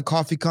Guatemalan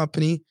Coffee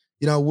Company.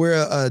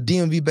 We're a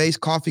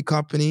DMV-based coffee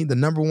company, the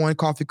 #1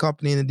 coffee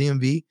company in the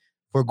DMV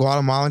for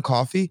Guatemalan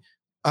coffee.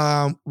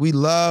 We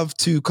love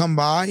to come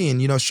by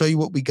and, show you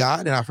what we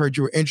got. And I've heard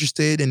you were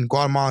interested in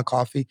Guatemalan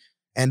coffee.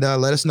 and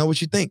let us know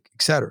what you think,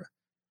 etc.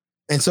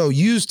 And so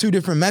use 2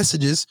 different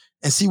messages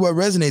and see what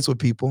resonates with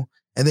people,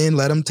 and then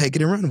let them take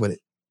it and run with it.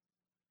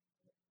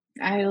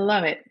 I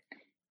love it.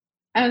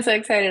 I'm so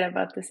excited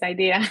about this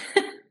idea.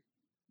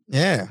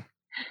 Yeah.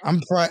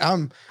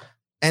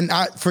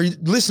 For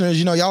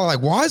listeners, y'all are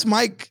like, why is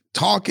Mike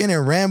talking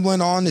and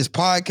rambling on this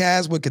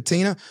podcast with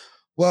Katina?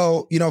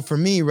 Well, for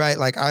me, right,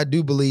 like I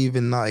do believe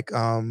in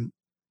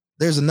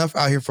there's enough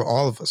out here for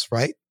all of us,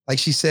 right? Like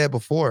she said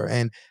before,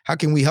 and how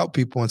can we help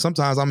people? And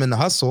sometimes I'm in the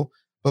hustle,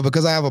 but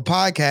because I have a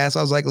podcast,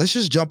 I was like, let's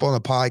just jump on a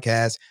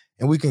podcast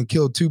and we can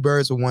kill 2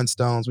 birds with 1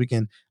 stone.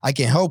 I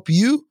can help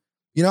you,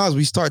 as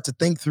we start to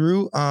think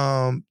through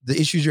the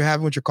issues you're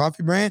having with your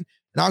coffee brand.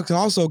 And I can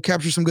also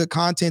capture some good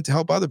content to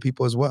help other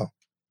people as well.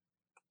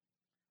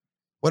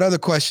 What other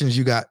questions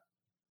you got?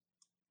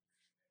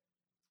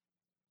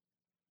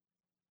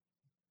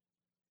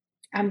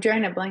 I'm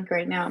drawing a blank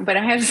right now, but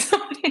I have so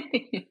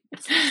many.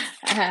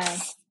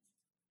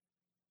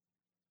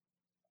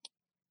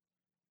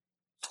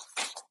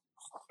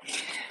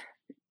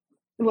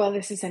 Well,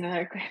 this is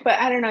another, but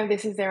I don't know if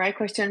this is the right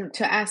question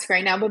to ask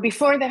right now. But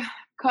before the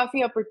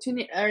coffee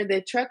opportunity or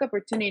the truck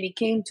opportunity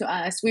came to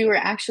us, we were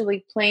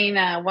actually playing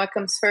what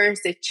comes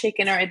first, the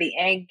chicken or the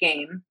egg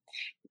game,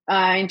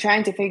 and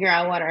trying to figure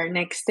out what our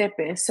next step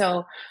is.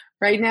 So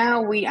right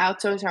now we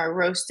outsource our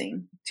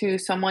roasting to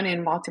someone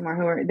in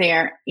Baltimore they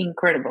are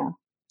incredible.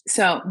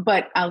 So,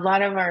 but a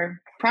lot of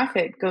our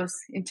profit goes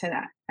into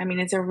that. I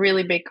mean, it's a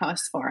really big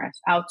cost for us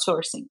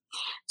outsourcing.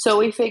 So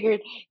we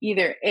figured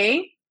either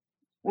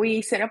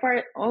we set up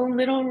our own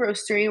little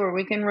roastery where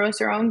we can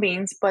roast our own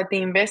beans, but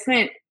the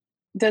investment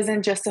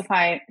doesn't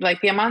justify,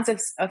 like the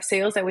amounts of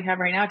sales that we have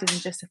right now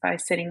doesn't justify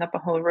setting up a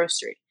whole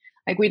roastery.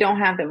 Like we don't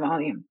have the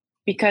volume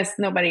because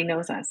nobody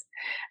knows us.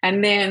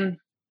 And then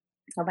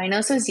nobody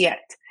knows us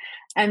yet.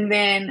 And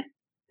then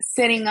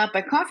setting up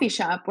a coffee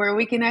shop where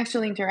we can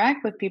actually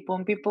interact with people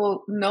and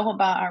people know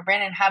about our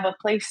brand and have a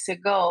place to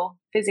go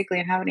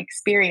physically and have an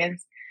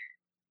experience.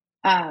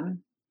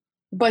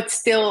 But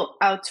still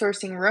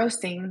outsourcing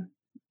roasting.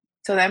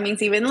 So that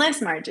means even less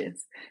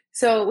margins.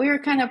 So we were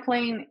kind of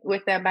playing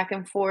with that back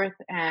and forth,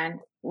 and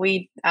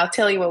I'll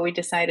tell you what we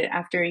decided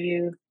after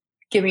you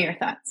give me your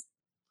thoughts.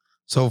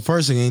 So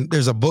first thing,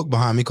 there's a book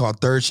behind me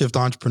called Third Shift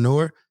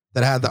Entrepreneur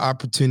that I had the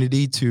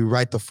opportunity to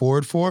write the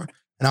foreword for,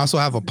 and I also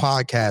have a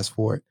podcast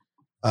for it.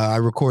 I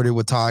recorded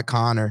with Todd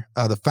Connor,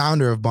 the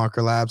founder of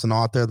Bunker Labs and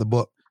author of the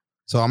book.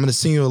 So I'm going to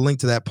send you a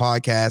link to that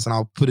podcast, and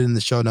I'll put it in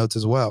the show notes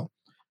as well.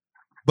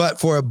 But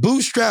for a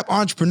bootstrap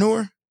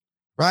entrepreneur,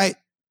 right,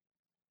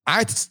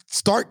 I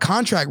start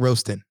contract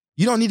roasting.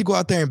 You don't need to go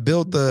out there and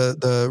build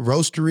the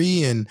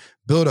roastery and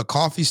build a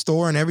coffee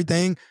store and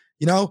everything.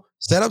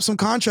 Set up some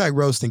contract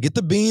roasting. Get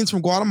the beans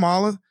from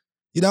Guatemala.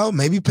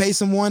 Maybe pay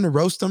someone to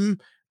roast them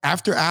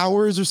after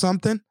hours or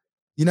something.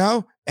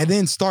 And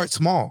then start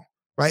small,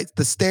 right?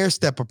 The stair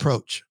step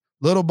approach,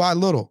 little by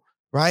little,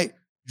 right?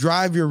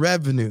 Drive your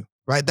revenue,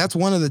 right? That's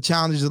one of the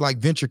challenges of like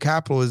venture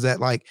capital is that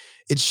like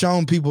it's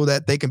shown people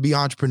that they can be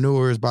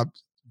entrepreneurs by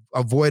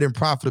avoiding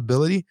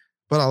profitability.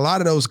 But a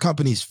lot of those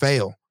companies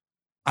fail.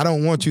 I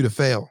don't want you to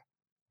fail.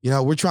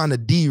 We're trying to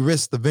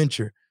de-risk the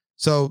venture.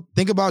 So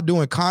think about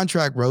doing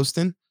contract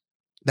roasting.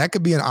 That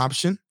could be an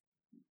option.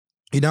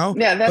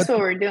 Yeah, that's what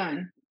we're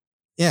doing.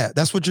 Yeah,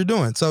 that's what you're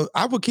doing. So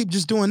I would keep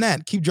just doing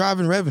that. Keep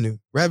driving revenue,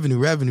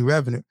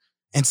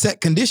 and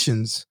set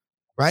conditions,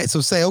 right? So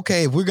say,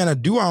 okay, if we're going to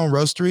do our own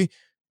roastery,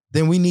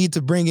 then we need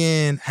to bring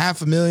in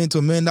 $500,000 to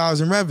 $1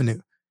 million in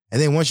revenue.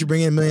 And then once you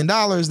bring in $1 million,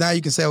 now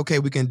you can say, okay,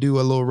 we can do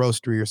a little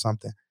roastery or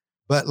something.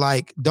 But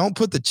like, don't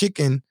put the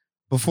chicken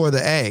before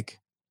the egg.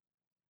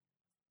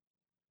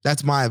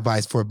 That's my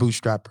advice for a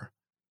bootstrapper.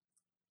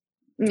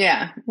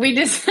 Yeah,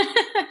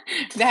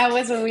 that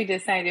was what we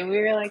decided. We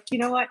were like, you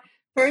know what?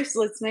 First,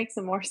 let's make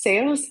some more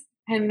sales,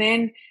 and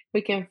then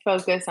we can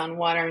focus on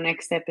what our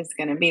next step is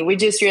going to be. We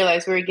just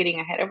realized we were getting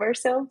ahead of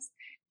ourselves,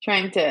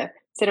 trying to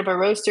set up a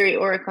roastery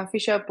or a coffee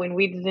shop when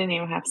we didn't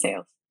even have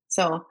sales.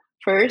 So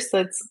first,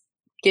 let's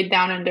get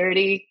down and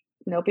dirty,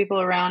 know people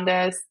around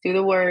us, do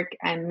the work,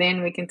 and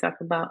then we can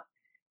talk about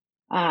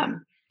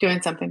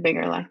doing something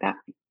bigger like that.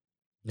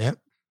 Yep.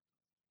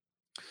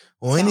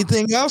 Well,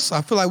 anything else?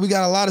 I feel like we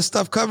got a lot of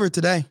stuff covered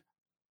today.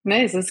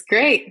 Nice. It's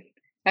great.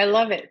 I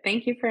love it.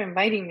 Thank you for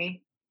inviting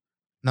me.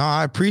 No,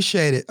 I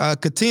appreciate it.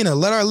 Katina,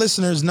 let our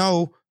listeners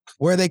know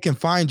where they can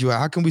find you.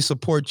 How can we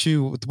support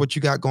you with what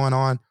you got going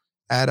on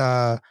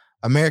at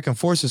American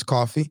Forces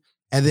Coffee?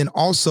 And then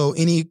also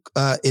any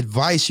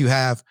advice you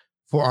have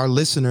for our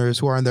listeners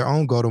who are in their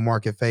own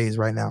go-to-market phase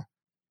right now?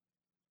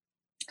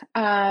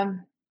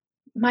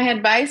 My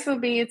advice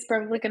would be it's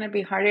probably going to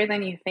be harder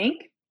than you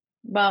think.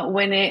 But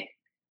when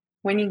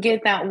you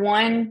get that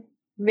one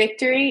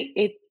victory,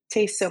 it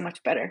tastes so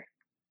much better.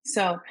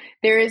 So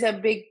there is a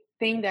big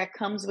thing that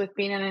comes with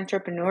being an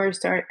entrepreneur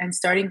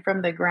starting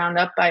from the ground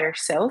up by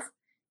yourself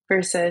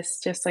versus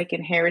just like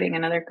inheriting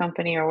another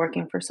company or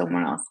working for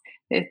someone else.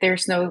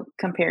 There's no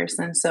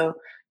comparison. So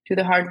do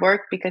the hard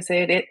work because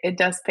it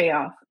does pay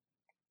off.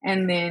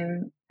 And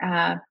then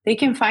they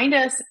can find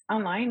us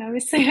online,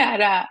 obviously,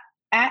 at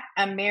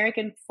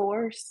American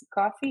Force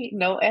Coffee,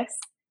 no S,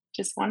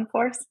 just one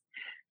force,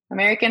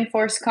 American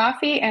Force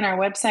Coffee. And our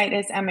website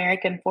is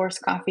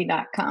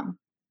AmericanForceCoffee.com.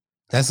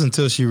 That's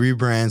until she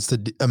rebrands to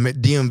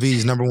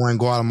DMV's #1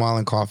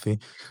 Guatemalan coffee.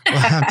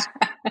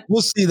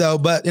 We'll see though.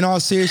 But in all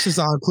seriousness,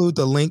 I'll include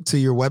the link to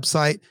your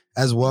website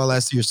as well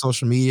as to your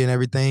social media and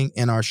everything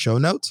in our show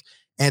notes.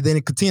 And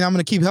then Katina, I'm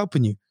going to keep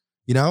helping you.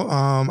 You know,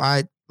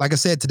 like I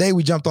said, today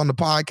we jumped on the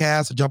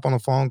podcast, or jump on a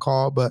phone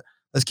call, but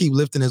let's keep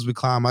lifting as we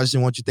climb. I just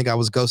didn't want you to think I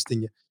was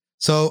ghosting you.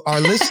 So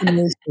our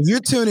listeners, if you're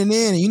tuning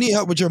in and you need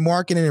help with your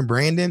marketing and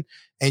branding,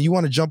 and you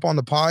want to jump on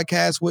the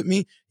podcast with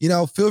me, you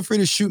know, feel free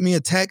to shoot me a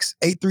text,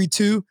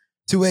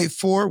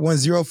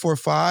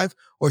 832-284-1045,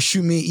 or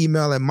shoot me an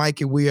email at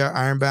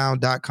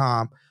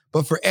mike@weareironbound.com.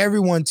 But for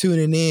everyone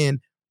tuning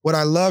in, what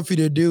I love for you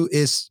to do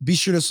is be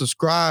sure to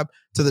subscribe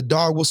to the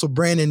Dog Whistle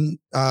Branding,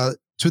 to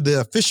the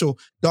official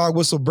Dog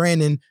Whistle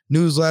Branding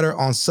newsletter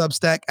on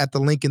Substack at the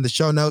link in the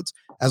show notes,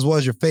 as well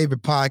as your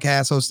favorite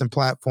podcast hosting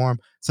platform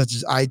such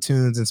as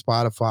iTunes and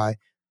Spotify.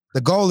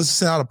 The goal is to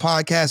send out a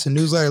podcast and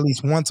newsletter at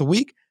least once a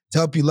week to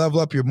help you level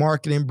up your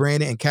marketing,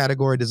 branding, and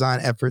category design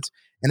efforts.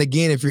 And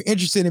again, if you're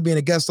interested in being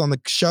a guest on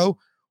the show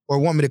or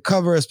want me to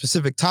cover a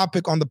specific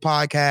topic on the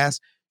podcast,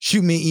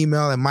 shoot me an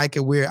email at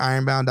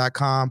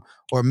mike@weareironbound.com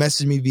or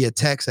message me via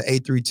text at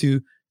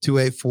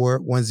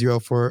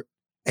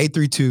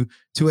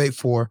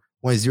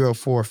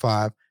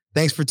 832-284-1045.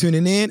 Thanks for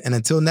tuning in, and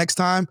until next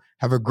time,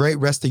 have a great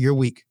rest of your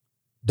week.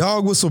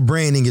 Dog Whistle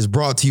Branding is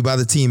brought to you by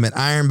the team at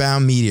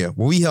Ironbound Media,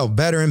 where we help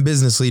veteran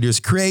business leaders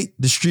create,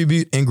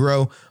 distribute, and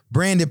grow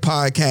branded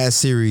podcast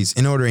series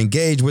in order to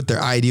engage with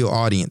their ideal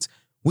audience.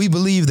 We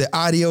believe that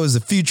audio is the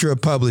future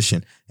of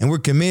publishing, and we're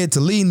committed to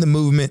leading the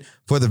movement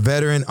for the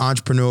veteran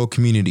entrepreneurial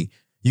community.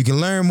 You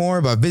can learn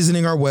more by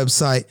visiting our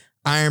website,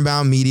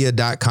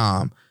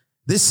 ironboundmedia.com.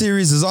 This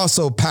series is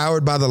also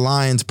powered by the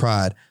Lion's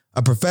Pride,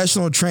 a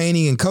professional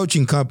training and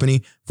coaching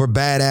company for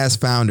badass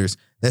founders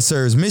that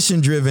serves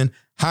mission-driven,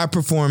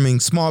 high-performing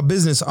small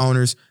business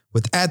owners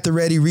with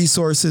at-the-ready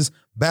resources,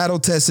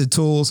 battle-tested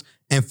tools,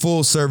 and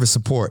full-service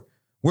support.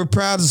 We're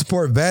proud to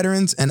support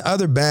veterans and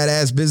other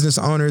badass business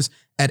owners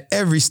at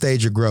every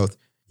stage of growth.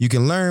 You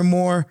can learn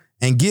more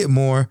and get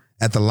more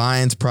at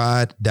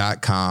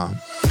thelionspride.com.